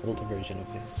looked like an older version of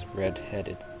his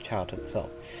red-headed childhood self.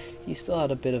 He still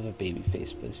had a bit of a baby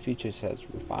face, but his features had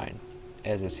refined,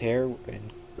 as his hair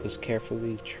was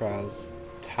carefully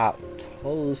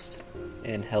tossed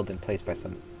and held in place by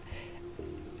some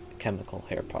chemical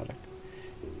hair product.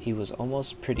 He was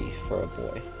almost pretty for a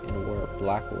boy, and wore a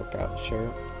black workout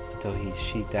shirt, though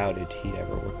she doubted he'd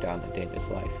ever worked out in a day in his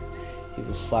life. He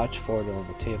was slouched forward on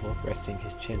the table, resting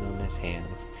his chin on his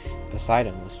hands. Beside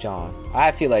him was John.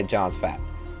 I feel like John's fat.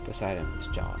 Beside him was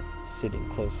John, sitting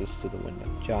closest to the window.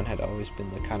 John had always been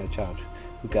the kind of child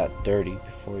who got dirty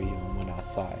before he even went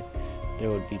outside. There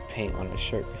would be paint on his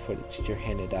shirt before the teacher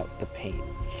handed out the paint.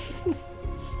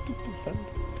 Stupid Sunday.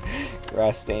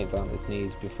 Grass stains on his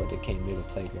knees before they came near the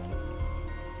playground,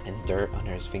 and dirt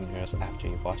under his fingernails after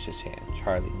he washed his hands.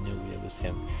 Charlie knew it was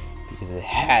him, because it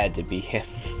had to be him.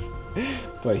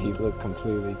 But he looked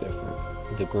completely different.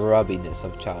 The grubbiness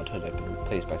of childhood had been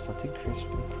replaced by something crisp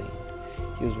and clean.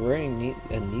 He was wearing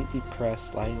a neatly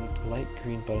pressed light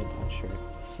green button-down shirt,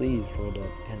 the sleeves rolled up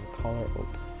and the collar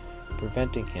open,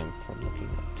 preventing him from looking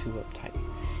too uptight,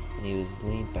 and he was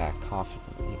leaned back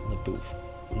confidently in the booth,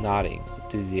 nodding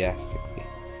enthusiastically,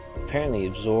 apparently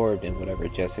absorbed in whatever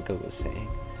Jessica was saying.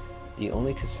 The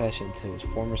only concession to his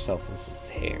former self was his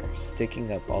hair, sticking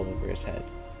up all over his head,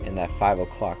 and that 5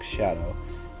 o'clock shadow,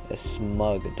 a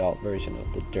smug adult version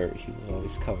of the dirt he was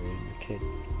always covered in as a kid.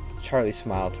 Charlie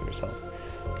smiled to herself.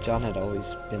 John had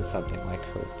always been something like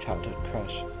her childhood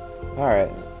crush.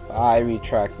 Alright, I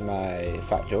retract my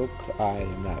fat joke. I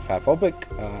am not fatphobic.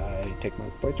 I take my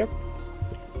boy joke.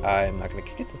 I'm not gonna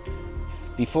kick it.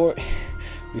 Before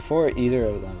either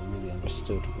of them really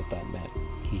understood what that meant,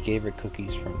 he gave her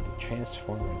cookies from the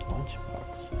Transformer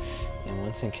lunchbox, and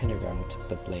once in kindergarten took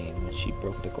the blame when she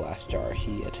broke the glass jar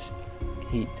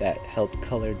that held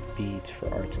colored beads for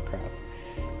arts and crafts.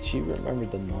 She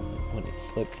remembered the moment when it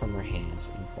slipped from her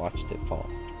hands and watched it fall.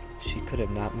 She could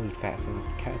have not moved fast enough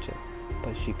to catch it,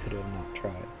 but she could have not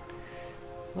tried.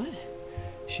 What?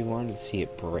 She wanted to see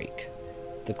it break.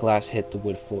 The glass hit the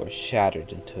wood floor,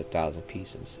 shattered into 1,000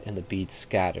 pieces, and the beads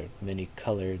scattered, many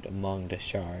colored among the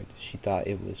shards. She thought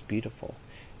it was beautiful,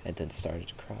 and then started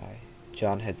to cry.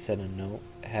 John had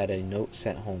had a note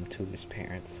sent home to his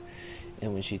parents,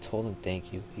 and when she told him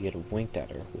thank you, he had winked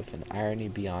at her with an irony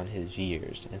beyond his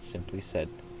years, and simply said,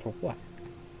 "For what?"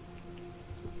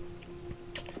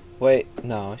 Wait,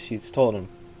 no, she's told him,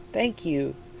 "Thank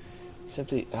you."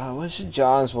 Simply, what should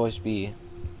John's voice be?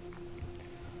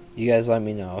 You guys let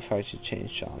me know if I should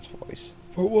change John's voice.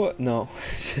 For what? No,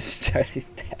 it's just Charlie's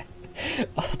dad.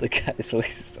 All the guys'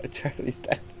 voices are Charlie's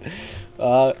dad.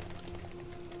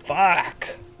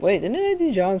 Fuck! Wait, didn't I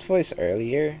do John's voice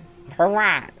earlier? For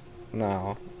what?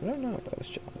 No, I don't know if that was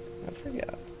John. I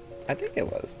forget. I think it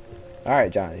was.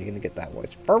 Alright, John, you're gonna get that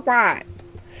voice. For what?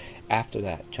 After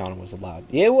that, John was allowed.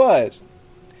 Yeah, it was!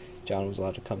 John was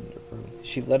allowed to come into the room.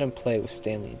 She let him play with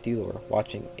Stanley and Delor,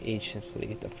 watching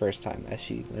anxiously the first time as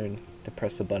she learned to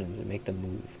press the buttons and make them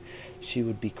move. She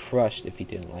would be crushed if he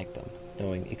didn't like them,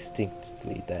 knowing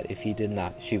instinctively that if he did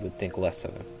not, she would think less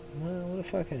of him. Well, what a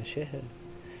fucking shithead.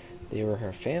 They were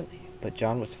her family, but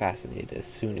John was fascinated as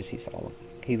soon as he saw them.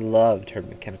 He loved her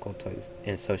mechanical toys,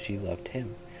 and so she loved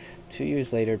him. 2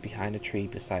 years later, behind a tree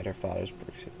beside her father's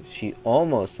birthday, she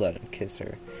almost let him kiss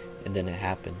her, and then it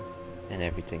happened. And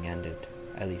everything ended,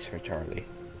 at least for Charlie.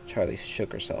 Charlie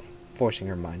shook herself, forcing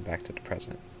her mind back to the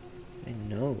present. I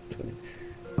know.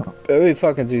 Every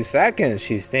fucking 2 seconds,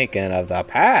 she's thinking of the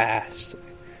past.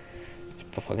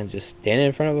 Fucking just standing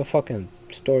in front of a fucking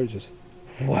store, just,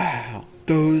 wow.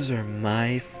 Those are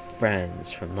my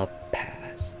friends from the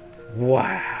past.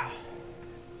 Wow.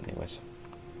 Anyways.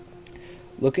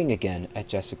 Looking again at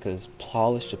Jessica's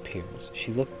polished appearance,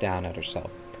 she looked down at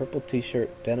herself. Purple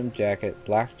t-shirt, denim jacket,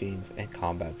 black jeans, and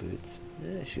combat boots.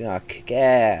 She got kick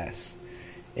ass.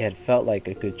 It had felt like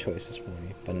a good choice this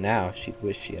morning, but now she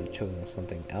wished she had chosen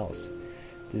something else.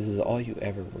 This is all you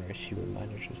ever wear, she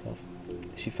reminded herself.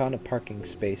 She found a parking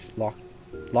space,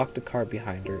 locked the car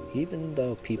behind her, even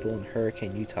though people in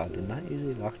Hurricane, Utah did not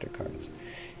usually lock their cars,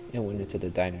 and went into the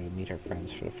diner to meet her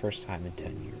friends for the first time in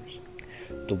 10 years.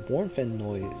 The warmth and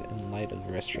noise and light of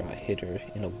the restaurant hit her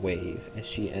in a wave as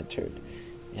she entered,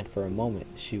 and for a moment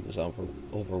she was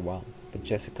overwhelmed. But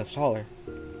Jessica saw her,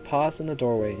 paused in the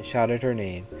doorway and shouted her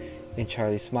name, and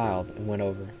Charlie smiled and went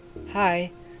over.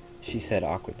 "Hi," she said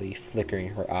awkwardly, flickering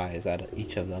her eyes at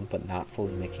each of them but not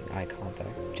fully making eye contact.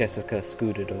 Jessica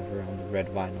scooted over on the red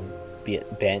vinyl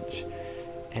bench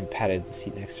and patted the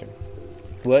seat next to her.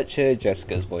 What should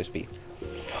Jessica's voice be?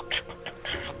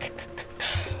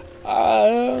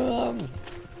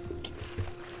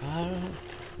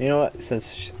 You know what?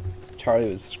 Since Charlie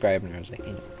was describing her, I was like,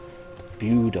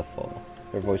 beautiful.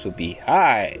 Her voice would be,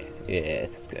 "Hi." Yeah,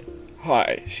 that's good.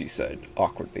 "Hi," she said,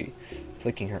 awkwardly,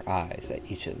 flicking her eyes at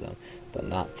each of them, but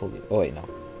not fully. Oh, wait, no.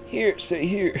 "Here, sit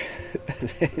here."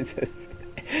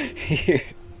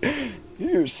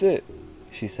 Here, sit,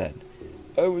 she said.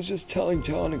 "I was just telling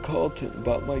John and Carlton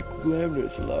about my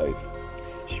glamorous life."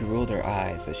 She rolled her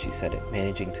eyes as she said it,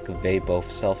 managing to convey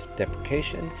both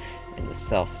self-deprecation and the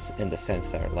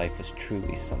sense that her life was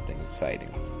truly something exciting.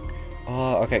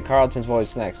 Oh, okay, Carlton's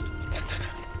voice next.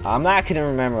 I'm not gonna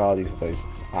remember all these voices.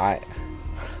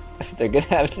 They're gonna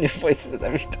have new voices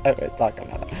every time I talk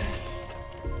about it.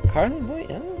 Carlton's voice?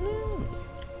 I don't know.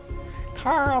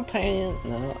 Carlton!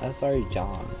 No, that's already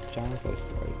John. John's voice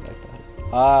is already like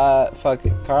that. Fuck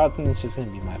it. Carlton is just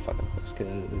gonna be my fucking voice, because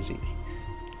it's easy.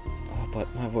 Oh, but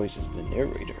my voice is the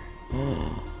narrator.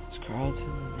 Is Carlton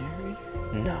the narrator?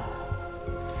 No.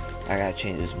 I gotta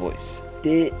change his voice.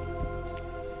 Did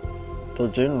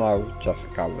you know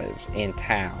Jessica lives in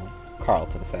town?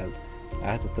 Carlton says. I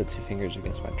had to put 2 fingers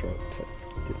against my throat to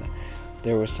do that.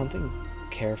 There was something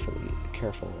careful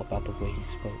about the way he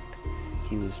spoke.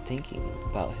 He was thinking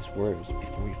about his words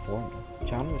before he formed them.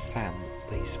 John was silent,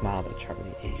 but he smiled at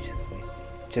Charlie anxiously.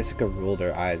 Jessica rolled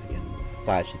her eyes again with a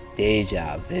flash of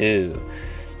deja vu.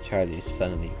 Charlie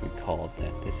suddenly recalled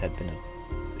that this had been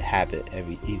a habit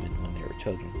even when they were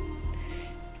children.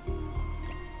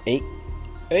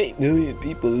 8 million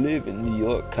people live in New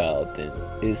York, Carlton.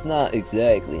 It's not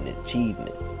exactly an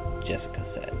achievement, Jessica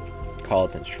said.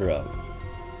 Carlton shrugged.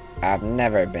 I've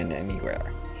never been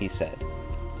anywhere, he said.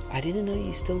 I didn't know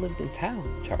you still lived in town,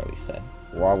 Charlie said.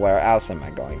 Well, where else am I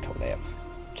going to live?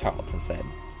 Charlton said.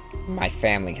 My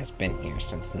family has been here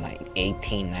since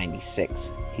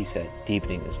 1896, he said,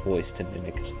 deepening his voice to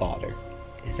mimic his father.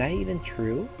 Is that even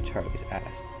true? Charlie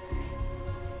asked.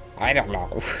 I don't know.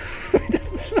 What the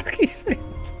fuck he said?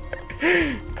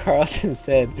 Carlton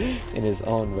said in his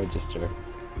own register.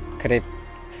 Could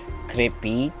it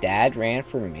be Dad ran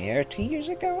for mayor 2 years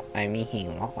ago? I mean, he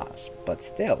lost, but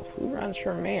still, who runs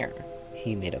for mayor?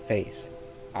 He made a face.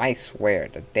 I swear,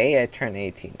 the day I turn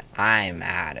 18, I'm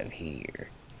out of here.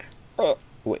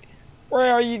 Wait,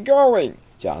 where are you going?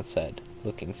 John said,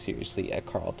 looking seriously at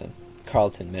Carlton.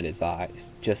 Carlton met his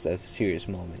eyes, just at a serious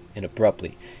moment, and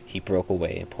abruptly, he broke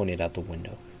away and pointed out the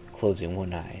window, closing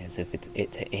one eye as if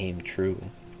it to aim true.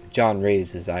 John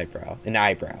raised his eyebrow,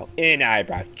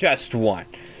 just one,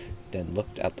 then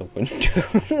looked out the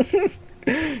window,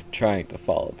 trying to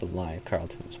follow the line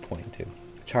Carlton was pointing to.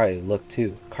 Charlie looked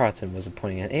too. Carlton wasn't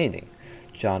pointing at anything.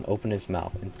 John opened his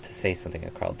mouth to say something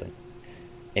at Carlton,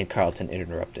 and Carlton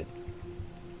interrupted.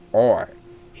 Or,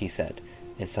 he said,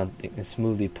 and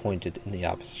smoothly pointed in the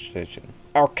opposite direction.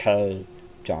 Okay.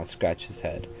 John scratched his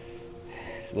head,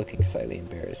 looking slightly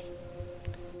embarrassed.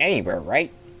 Anywhere,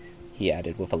 right? He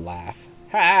added with a laugh.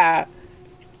 Ha!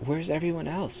 Where's everyone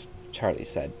else? Charlie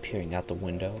said, peering out the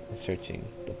window and searching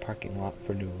the parking lot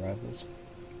for new arrivals.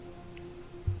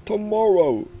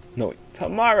 Tomorrow!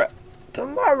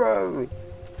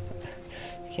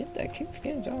 I keep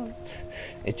forgetting John.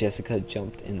 And Jessica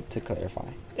jumped in to clarify.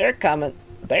 They're coming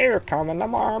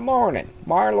tomorrow morning.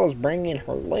 Marlo's bringing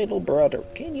her little brother.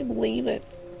 Can you believe it?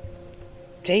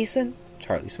 Jason?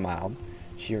 Charlie smiled.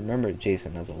 She remembered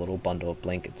Jason as a little bundle of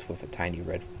blankets with a tiny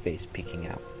red face peeking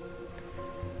out.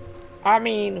 I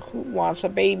mean, who wants a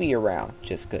baby around?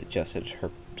 Jessica adjusted her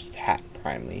hat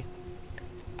primly.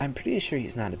 I'm pretty sure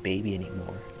he's not a baby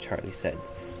anymore, Charlie said,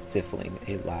 stifling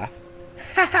a laugh.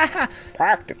 Ha ha ha!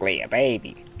 Practically a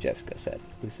baby, Jessica said.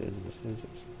 Who says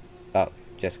this? Oh,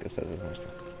 Jessica says this.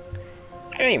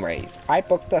 Anyways, I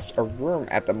booked us a room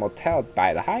at the motel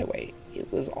by the highway.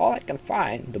 It was all I can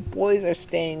find. The boys are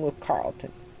staying with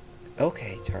Carlton.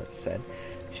 Okay, Charlie said.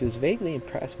 She was vaguely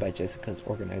impressed by Jessica's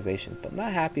organization, but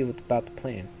not happy about the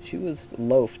plan. She was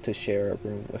loath to share a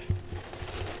room with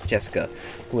Jessica,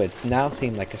 who had now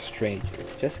seemed like a stranger.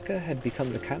 Jessica had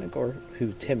become the kind of girl who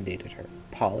intimidated her,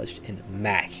 polished and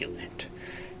immaculate.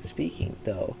 Speaking,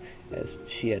 though, as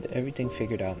she had everything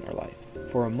figured out in her life.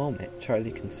 For a moment,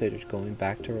 Charlie considered going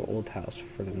back to her old house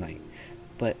for the night,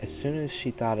 but as soon as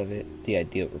she thought of it, the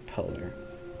idea repelled her.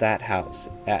 That house,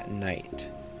 at night.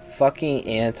 Fucking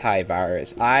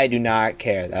antivirus. I do not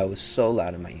care. That was so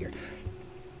loud in my ear.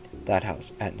 That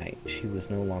house, at night. She was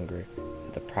no longer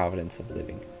at the providence of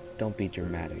living. Don't be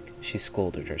dramatic, she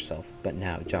scolded herself, but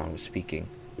now John was speaking.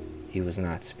 He was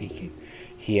not speaking.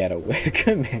 He had a way of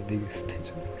commanding his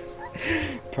stench of voice.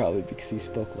 Probably because he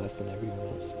spoke less than everyone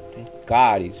else. Thank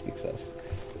God he speaks less.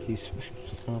 I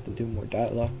don't have to do more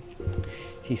dialogue.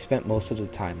 He spent most of the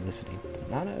time listening, but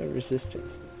not out of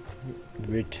resistance.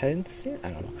 Retention? I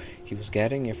don't know. He was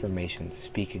gathering information,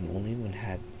 speaking only when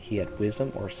he had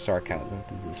wisdom or sarcasm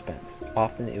to dispense.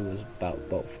 Often it was about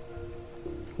both.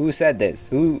 Who said this?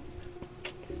 Who?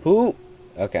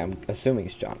 Okay, I'm assuming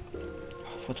it's John.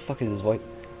 What the fuck is his voice?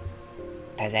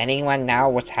 Does anyone know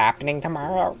what's happening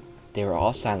tomorrow? They were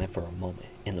all silent for a moment,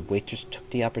 and the waitress took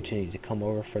the opportunity to come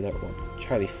over for their order.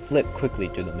 Charlie flipped quickly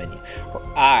through the menu, her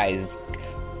eyes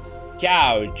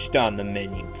gouged on the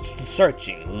menu,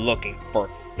 searching, looking for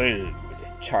food.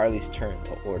 Charlie's turn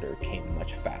to order came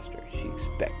much faster. She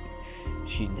expected.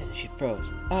 Then she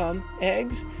froze.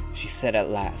 Eggs? She said at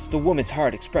last. The woman's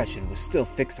hard expression was still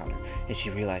fixed on her, and she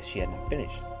realized she had not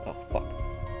finished. Oh, fuck.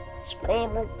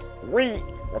 Scrambled wheat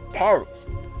with toast,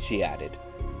 she added,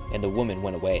 and the woman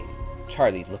went away.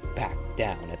 Charlie looked back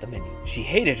down at the menu. She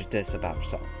hated this about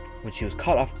herself. When she was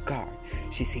caught off guard,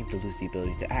 she seemed to lose the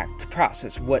ability to act, to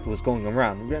process what was going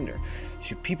around her.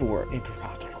 People were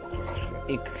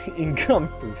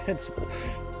incomprehensible.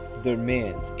 The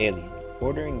man's alien.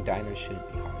 Ordering diners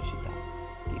shouldn't be hard, she thought.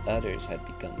 The others had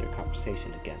begun their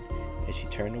conversation again, and she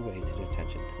turned away to their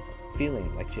attention to them,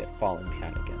 feeling like she had fallen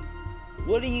behind again.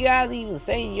 What do you guys even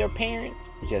say to your parents?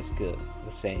 Jessica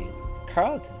was saying.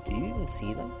 Carlton, do you even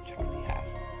see them? Charlie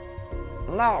asked.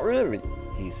 Not really,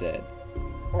 he said.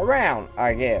 Around,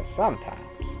 I guess,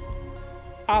 sometimes.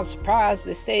 I'm surprised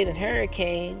they stayed in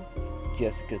Hurricane,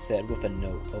 Jessica said with a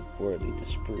note of worldly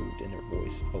disproved in her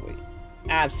voice. Oh, wait.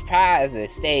 I'm surprised they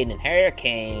stayed in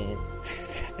Hurricane.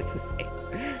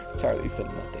 Charlie said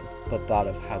nothing, but thought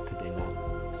of how could they not.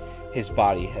 His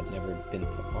body was never been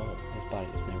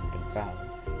found.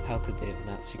 How could they have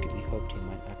not secretly hoped he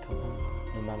might not come home,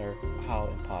 no matter how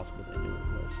impossible they knew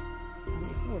it was? How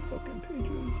many more fucking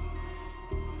pages?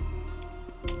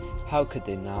 How could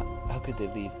they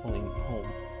leave only home?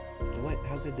 What?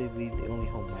 How could they leave the only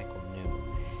home Michael knew?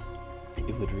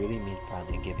 It would really mean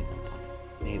finally giving up on it.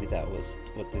 Maybe that was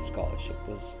what this scholarship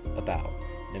was about.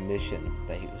 an admission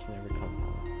that he was never coming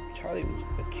home. Charlie was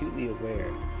acutely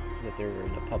aware that they were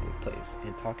in a public place,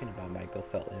 and talking about Michael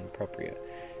felt inappropriate.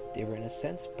 They were in a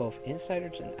sense both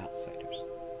insiders and outsiders.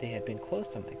 They had been close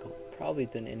to Michael, probably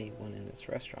than anyone in this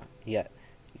restaurant. Yet,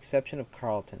 with the exception of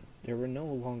Carlton, they were no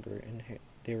longer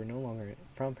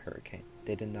from Hurricane.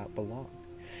 They did not belong.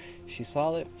 She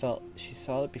saw it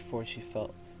before she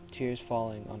felt tears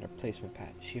falling on her placement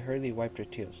pad. She hurriedly wiped her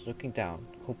tears, looking down,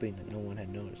 hoping that no one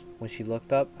had noticed. When she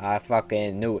looked up, I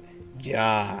fucking knew it.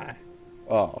 John.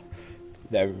 Oh,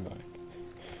 never mind.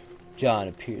 John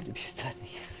appeared to be studying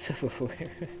his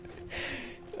silverware.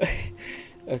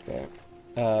 Okay.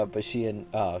 But she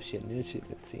knew she'd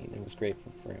been seen and was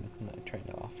grateful for him, not trying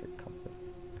to offer comfort.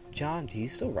 John, do you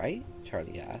still write?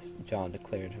 Charlie asked. John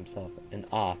declared himself an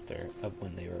author of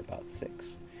when they were about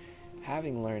 6.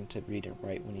 Having learned to read and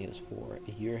write when he was 4,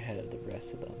 a year ahead of the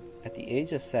rest of them. At the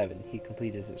age of 7, he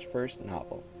completed his first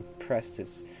novel and pressed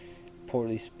his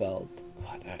poorly spelled,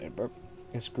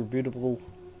 inscrutable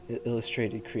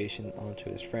illustrated creation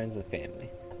onto his friends and family.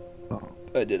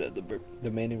 I did at the burp,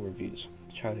 demanding reviews.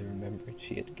 Charlie remembered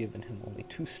she had given him only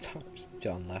 2 stars.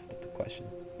 John laughed at the question.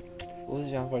 What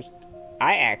was John's first?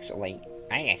 I actually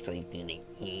do the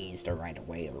E's the right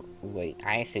way.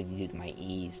 I actually do my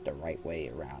E's the right way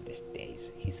around these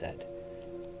days, he said.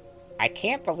 I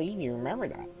can't believe you remember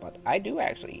that, but I do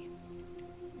actually.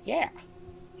 Yeah.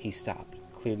 He stopped,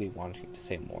 clearly wanting to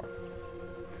say more.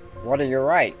 What do you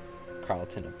write?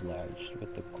 Carlton obliged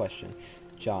with the question.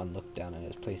 John looked down at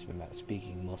his placement mat,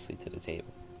 speaking mostly to the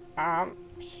table.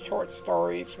 Short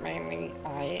stories mainly.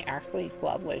 I actually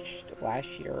published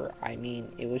last year. I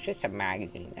mean, it was just a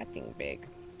magazine, nothing big.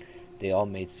 They all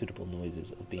made suitable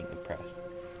noises of being impressed,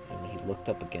 and when he looked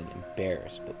up again,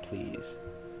 embarrassed but pleased.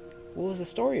 What was the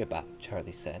story about?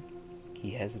 Charlie said.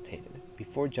 He hesitated.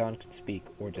 Before John could speak,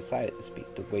 or decided to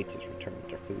speak, the waiters returned with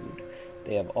their food.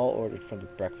 They have all ordered from the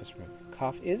breakfast room.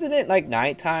 Coffee. Isn't it like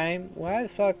nighttime? Why the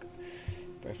fuck?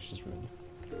 Breakfast room.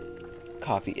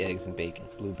 Coffee, eggs, and bacon.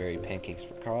 Blueberry pancakes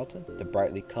for Carlton. The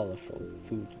brightly colorful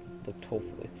food looked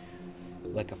hopefully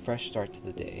like a fresh start to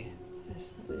the day.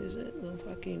 Is it the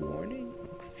fucking morning? I'm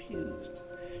confused.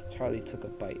 Charlie took a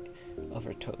bite of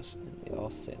her toast, and they all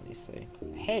suddenly say,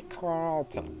 Hey,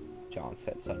 Carlton, John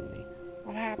said suddenly.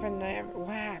 Whatever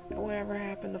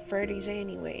happened to Freddy's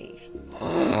anyways?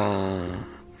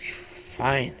 We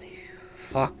finally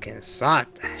fucking saw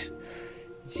that.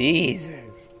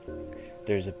 Jesus.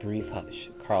 There's a brief hush.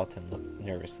 Carlton looked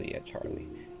nervously at Charlie,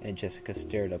 and Jessica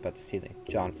stared up at the ceiling.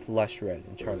 John flushed red,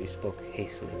 and Charlie spoke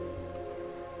hastily.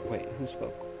 Wait, who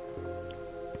spoke?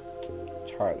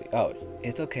 Charlie. Oh,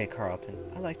 it's okay, Carlton.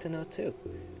 I'd like to know too.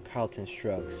 Carlton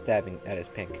shrugged, stabbing at his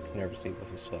pancakes nervously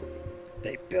with his fork.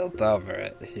 They built over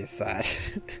it, he said.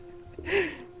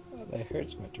 Oh, that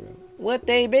hurts my throat. What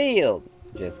they build?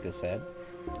 Jessica said.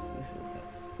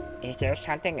 Is there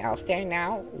something else there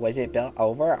now? Was it built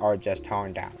over or just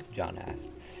torn down? John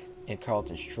asked. And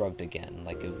Carlton shrugged again,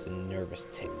 like it was a nervous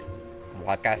tic.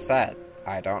 Like I said,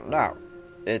 I don't know.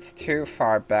 It's too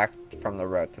far back from the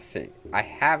road to see. I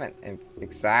haven't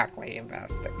exactly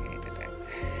investigated it.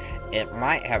 It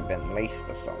might have been leased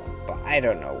to someone, but I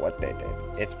don't know what they did.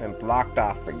 It's been blocked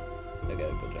off for I gotta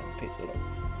go down and pick it up.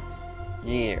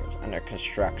 years under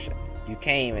construction. You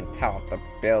can't even tell if the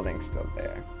building's still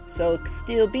there. So it could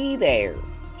still be there,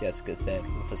 Jessica said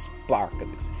with a spark of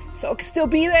So it could still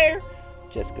be there?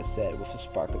 Jessica said with a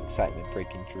spark of excitement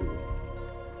breaking through.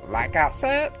 Like I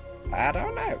said, I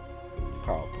don't know,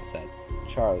 Carlton said.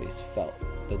 Charlie's felt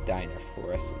the diner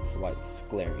fluorescence lights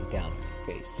glaring down on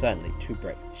her face, suddenly too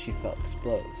bright. She felt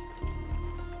explode.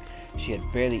 She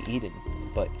had barely eaten,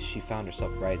 but she found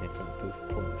herself rising from the booth,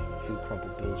 pulling a few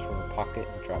crumpled bills from her pocket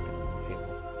and dropping them on the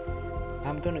table.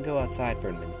 I'm gonna go outside for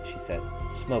a minute, she said.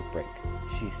 Smoke break,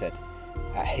 she said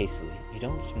hastily. You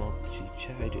don't smoke, she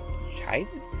chided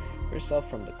herself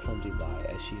from the clumsy lie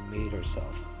as she made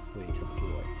herself way to the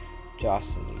door,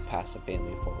 jostlingly past the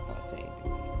family of four without saying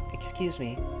anything. Excuse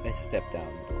me, I stepped down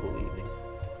in the cool evening.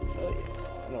 So, yeah,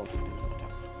 I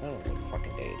don't know what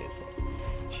fucking day it is yet.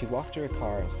 She walked to her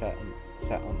car and sat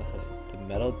on the hood, the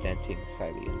metal denting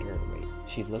slightly under her weight.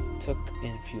 She took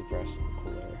in a few breaths of the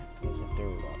cool air, as if there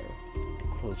were water,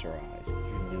 and closed her eyes.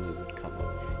 You knew it would come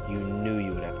up. You knew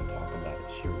you would have to talk about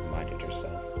it, she reminded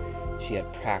herself. She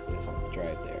had practiced on the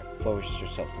drive there, forced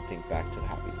herself to think back to the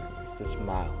happy memories, to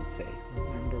smile and say,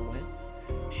 remember when?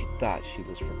 She thought she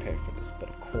was prepared for this, but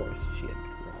of course she had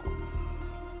been wrong.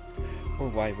 Or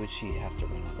why would she have to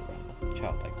run out around a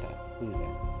child like that? Who's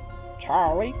that?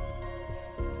 Charlie?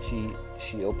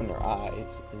 She opened her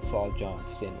eyes and saw John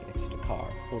standing next to the car,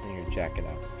 holding her jacket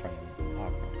out in front of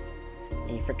him.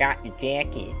 You forgot your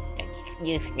jacket.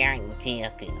 You forgot your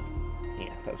jacket.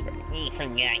 Yeah, that's right. You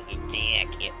forgot your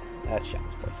jacket. That's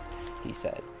Sean's voice. He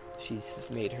said. She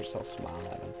made herself smile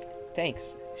at him.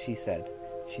 Thanks, she said.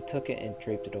 She took it and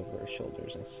draped it over her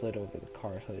shoulders and slid over the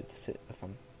car hood to sit with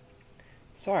him.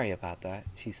 Sorry about that,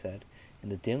 she said. In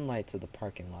the dim lights of the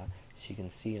parking lot, she can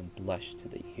see him blush to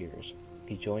the ears.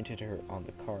 He joined her on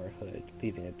the car hood,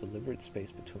 leaving a deliberate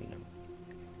space between them.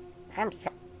 I'm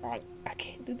sorry. I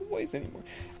can't do the voice anymore.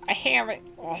 I haven't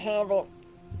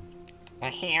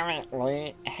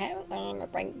learned to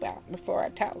think about it before I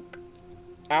talk.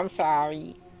 I'm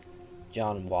sorry.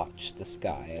 John watched the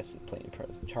sky as the plane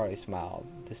approached. Charlie smiled,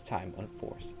 this time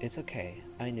unforced. It's okay.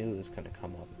 I knew it was going to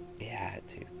come up. It had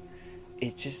to.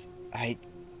 It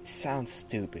sounds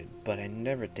stupid, but I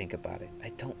never think about it. I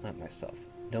don't let myself.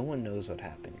 No one knows what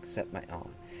happened except my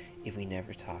aunt if we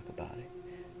never talk about it.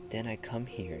 Then I come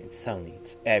here and suddenly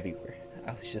it's everywhere.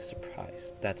 I was just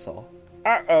surprised, that's all.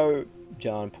 Uh-oh.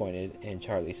 John pointed and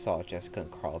Charlie saw Jessica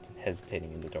and Carlton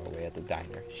hesitating in the doorway at the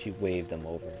diner. She waved them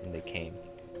over and they came.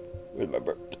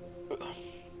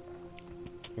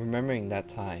 Remembering that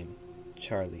time,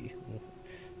 Charlie,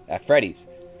 at Freddy's,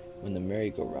 when the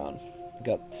merry-go-round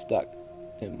got stuck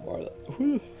and Marla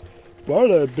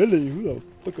and Billy, who the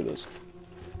fuck are those?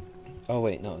 Oh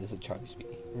wait, no, this is Charlie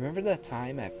speaking. Remember that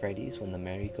time at Freddy's when the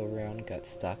merry-go-round got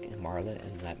stuck and Marla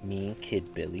and that mean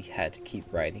kid Billy had to keep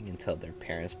riding until their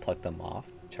parents plucked them off?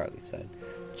 Charlie said.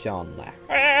 John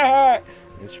laughed.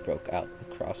 This broke out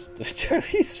across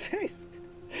Charlie's face.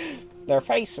 Their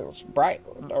faces bright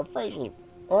red,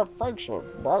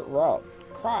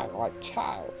 crying like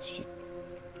childs.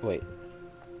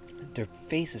 Their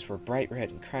faces were bright red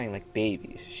and crying like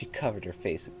babies. She covered her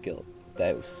face with guilt.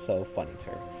 That was so funny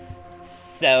to her.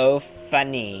 So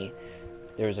funny.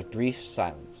 There was a brief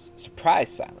silence,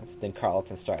 surprised silence, then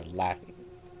Carlton started laughing.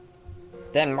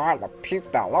 Then Marla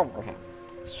puked all over him.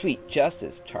 Sweet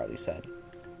justice, Charlie said.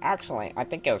 Actually, I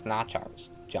think it was nachos,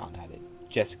 John added.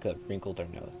 Jessica wrinkled her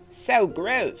nose. So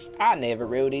gross. I never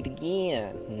wrote it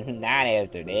again. Not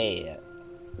after that.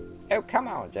 Oh, come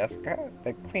on, Jessica.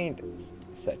 They cleaned it,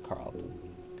 said Carlton.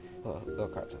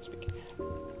 Carlton speaking.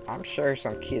 I'm sure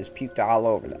some kids puked all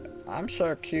over that.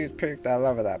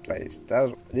 Place.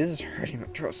 This is hurting my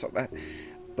throat so bad.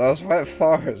 Those wet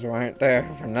floors weren't there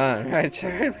for none, right,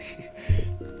 Charlie?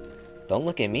 Don't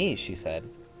look at me, she said.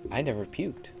 I never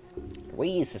puked. We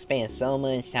used to spend so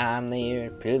much time there.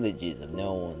 Privileges of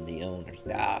knowing the owner's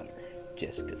daughter,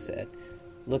 Jessica said,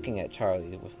 looking at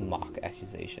Charlie with mock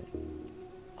accusation.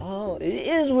 Oh, it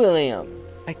is William.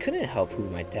 I couldn't help who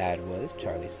my dad was,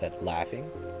 Charlie said, laughing.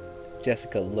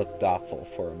 Jessica looked thoughtful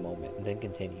for a moment and then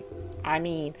continued. I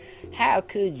mean, how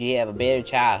could you have a better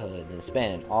childhood than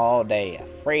spending all day at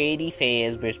Freddy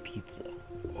Fazbear's Pizza?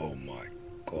 Oh my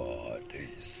God, he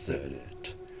said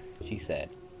it, she said.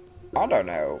 I don't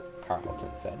know,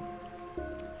 Carlton said.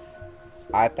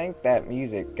 I think that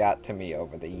music got to me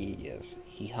over the years.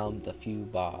 He hummed a few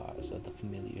bars of the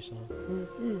familiar song.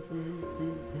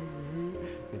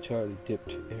 And Charlie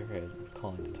dipped her head,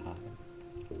 recalling the time.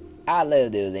 I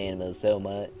love those animals so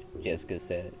much, Jessica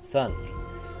said suddenly.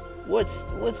 What's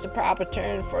the proper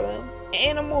term for them?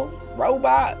 Animals?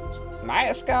 Robots?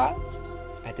 Mascots?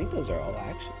 I think those are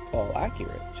all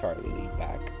accurate, Charlie leaned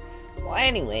back. Well,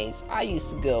 anyways, I used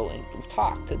to go and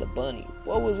talk to the bunny.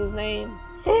 What was his name?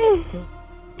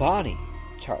 Bonnie,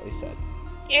 Charlie said.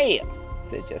 Yeah,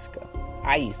 said Jessica.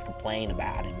 I used to complain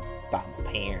about him, about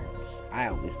my parents. I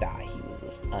always thought he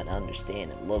was an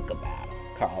understanding look about him,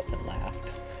 Carlton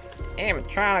laughed.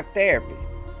 Animatronic therapy.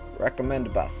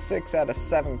 Recommended by 6 out of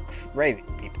 7 crazy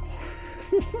people.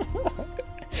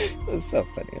 That's so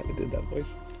funny how I did that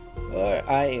voice.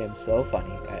 I am so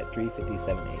funny at 3:57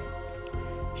 a.m.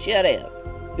 Shut up.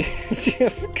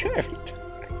 Jessica.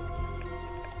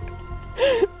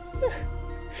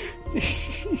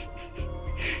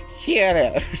 Shut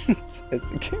up.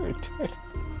 Jessica returned.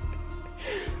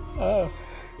 Oh.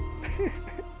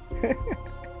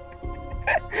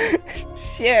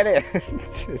 Shut up,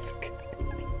 Jessica.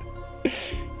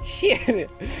 Shut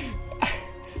up.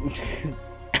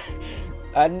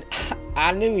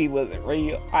 I knew he wasn't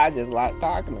real. I just liked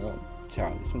talking to him.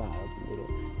 Charlie smiled a little.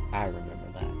 I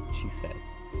remember that, she said.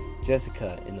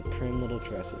 Jessica in the prim little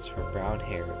dresses, her brown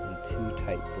hair in 2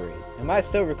 tight braids. Am I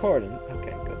still recording?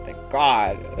 Okay, good. Thank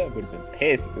God. That would have been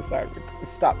pissed if I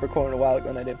stopped recording a while ago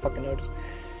and I didn't fucking notice.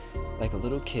 Like a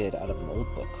little kid out of an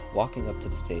old book, walking up to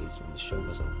the stage when the show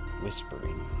was over,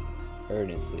 whispering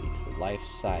earnestly to the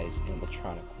life-size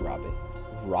animatronic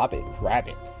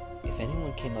rabbit. If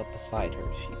anyone came up beside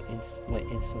her, she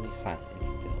went instantly silent and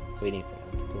still, waiting for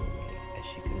him to go away as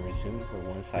she could resume her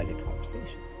one-sided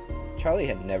conversation. Charlie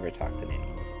had never talked to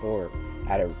animals, or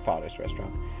at her father's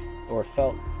restaurant, or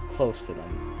felt close to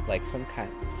them like some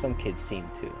kids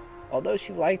seemed to. Although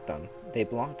she liked them, they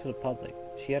belonged to the public.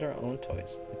 She had her own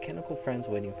toys, mechanical friends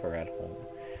waiting for her at home,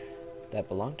 that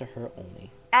belonged to her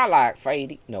only. I like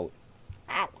Freddy. No.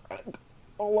 I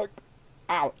like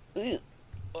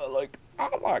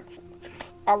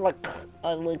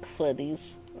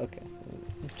Freddy's. Okay.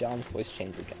 John's voice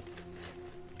changed again.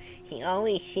 He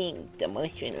always seemed the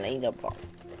most relatable.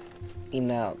 You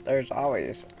know, there's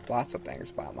always lots of things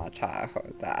about my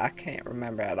childhood that I can't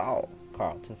remember at all,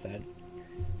 Carlton said.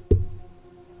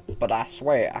 But I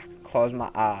swear I could close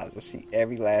my eyes to see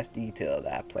every last detail of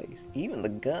that place. Even the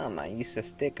gum I used to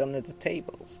stick under the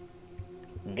tables.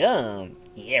 Gum?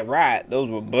 Yeah, right. Those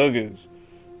were boogers.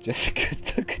 Jessica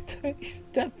took a tiny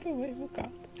step away from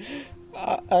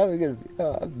Carlton.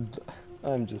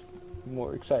 I'm just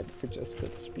more excited for Jessica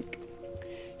to speak.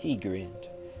 He grinned.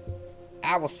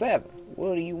 I was 7.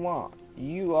 What do you want?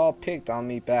 You all picked on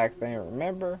me back then,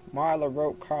 remember? Marla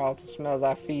wrote Carlton smells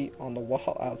our feet on the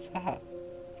wall outside.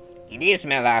 You did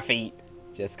smell our feet.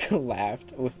 Jessica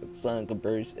laughed with a sudden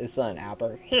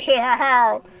outburst.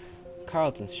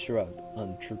 Carlton shrugged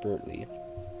undeliberately.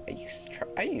 I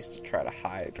used to try to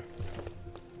hide.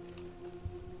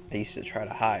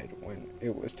 When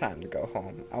it was time to go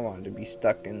home. I wanted to be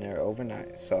stuck in there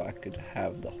overnight so I could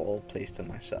have the whole place to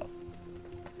myself.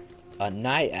 A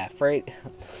night at Freight?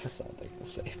 That's not what they're going to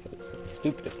say, but it's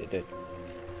stupid if they did.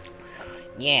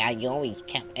 Yeah, you always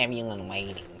kept everyone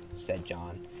waiting, said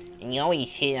John. And you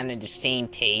always sit under the same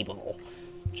table.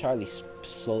 Charlie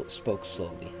spoke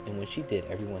slowly, and when she did,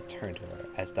 everyone turned to her,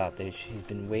 as though she'd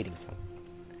been waiting something.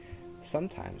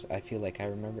 Sometimes I feel like I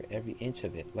remember every inch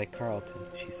of it, like Carlton,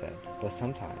 she said. But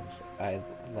sometimes I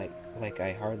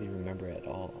I hardly remember it at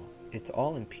all. It's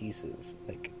all in pieces.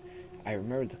 Like, I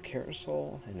remember the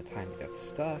carousel and the time it got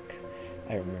stuck.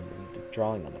 I remember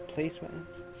drawing on the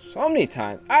placemats. So many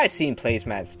times. I've seen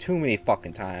placemats too many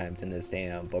fucking times in this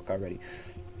damn book already.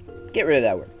 Get rid of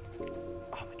that word. Oh,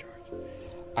 my drawers.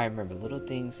 I remember little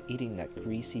things eating that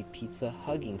greasy pizza,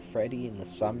 hugging Freddy in the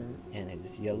summer, and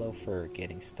his yellow fur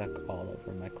getting stuck all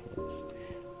over my clothes.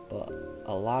 But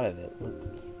a lot of it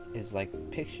is like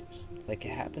pictures, like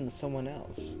it happened to someone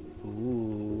else.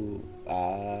 Ooh,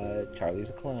 Charlie's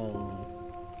a clone.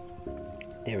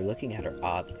 They were looking at her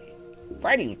oddly.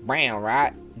 Freddy's brown,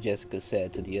 right? Jessica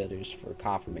said to the others for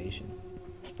confirmation.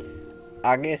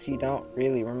 I guess you don't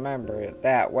really remember it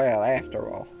that well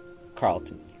after all,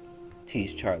 Carlton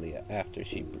teased Charlie after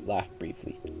she laughed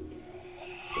briefly.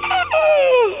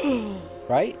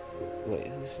 Right? Wait,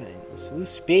 who's saying this? Who's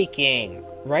speaking?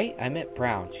 Right? I meant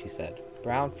brown, she said.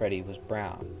 Freddy was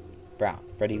brown.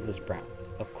 Freddy was brown.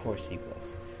 Of course he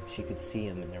was. She could see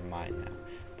him in her mind now.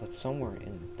 But somewhere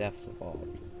in the depths of all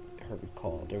her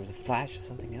recall, there was a flash of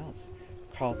something else.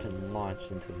 Carlton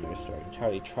launched into the nearest door, and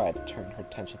Charlie tried to turn her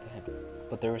attention to him.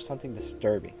 But there was something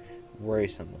disturbing,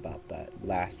 worrisome about that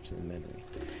lapse in memory.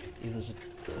 It was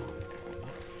oh my god, not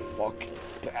a fucking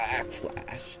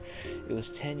backflash. It was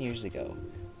 10 years ago.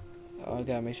 Oh, I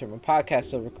gotta make sure my podcast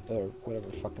still or whatever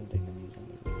fucking thing I'm using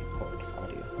to record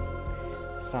audio.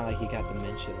 It's not like he got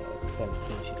dementia at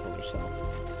 17, she told herself.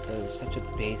 But it was such a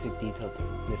basic detail to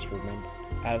misremember.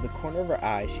 Out of the corner of her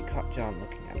eye, she caught John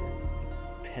looking at her,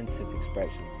 a pensive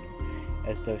expression on him,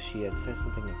 as though she had said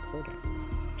something important.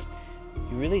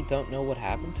 You really don't know what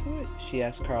happened to it? She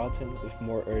asked Carlton with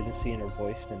more urgency in her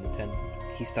voice than intended.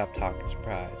 He stopped talking,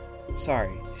 surprised.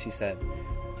 Sorry, she said.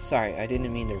 Sorry, I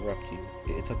didn't mean to interrupt you.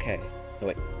 It's okay. No,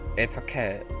 wait. It's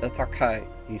okay,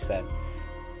 he said.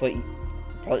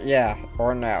 But yeah,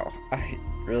 or no. I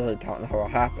really don't know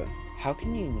what happened. How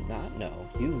can you not know?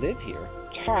 You live here.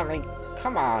 Charlie,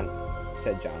 come on,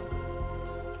 said John.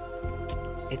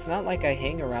 It's not like I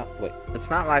hang around... Wait. It's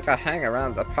not like I hang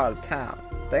around the part of town.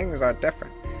 Things are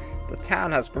different. The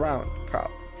town has grown,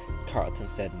 Carlton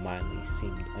said mildly,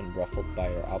 seemed unruffled by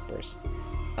her outburst.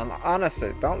 And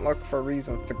honestly, don't look for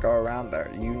reasons to go around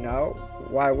there. You know?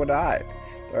 Why would I?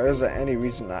 There isn't any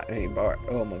reason not anymore.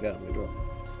 Oh my god, my door.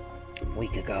 We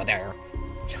could go there,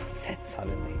 John said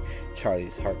suddenly.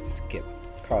 Charlie's heart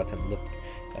skipped. Carlton looked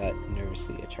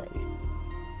nervously at Charlie.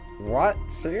 What?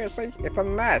 Seriously? It's a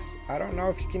mess. I don't know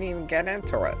if you can even get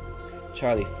into it.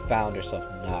 Charlie found herself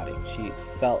nodding. She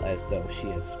felt as though she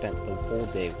had spent the whole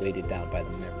day weighted down by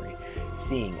the memory,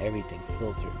 seeing everything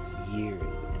filtered, yeared,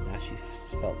 and now she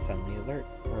felt suddenly alert,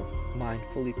 her mind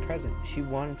fully present. She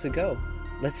wanted to go.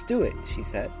 Let's do it, she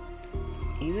said.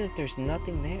 Even if there's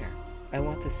nothing there, I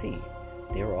want to see.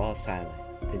 They were all silent.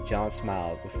 Then John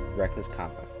smiled with reckless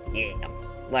confidence. Yeah,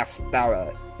 Let's do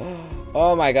it.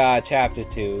 Oh my god, chapter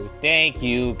 2. Thank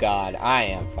you, God. I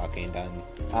am fucking done.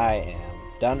 I am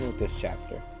done with this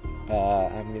chapter.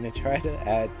 I'm gonna try to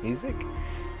add music.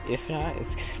 If not,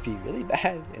 it's gonna be really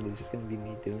bad, and it's just gonna be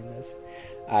me doing this.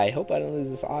 I hope I don't lose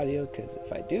this audio, because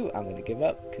if I do, I'm gonna give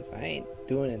up, because I ain't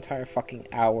doing an entire fucking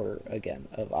hour again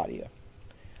of audio.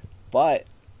 But,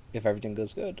 if everything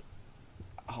goes good,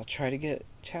 I'll try to get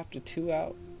chapter 2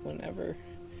 out whenever.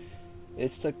 It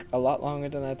took a lot longer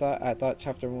than I thought. I thought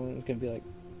chapter 1 was gonna be like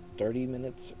 30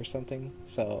 minutes or something.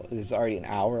 So it's already an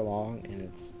hour long, and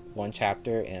it's one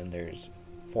chapter, and there's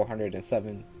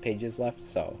 407 pages left.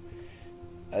 So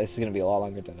this is gonna be a lot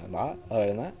longer than I thought. Other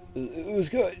than that, it was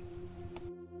good.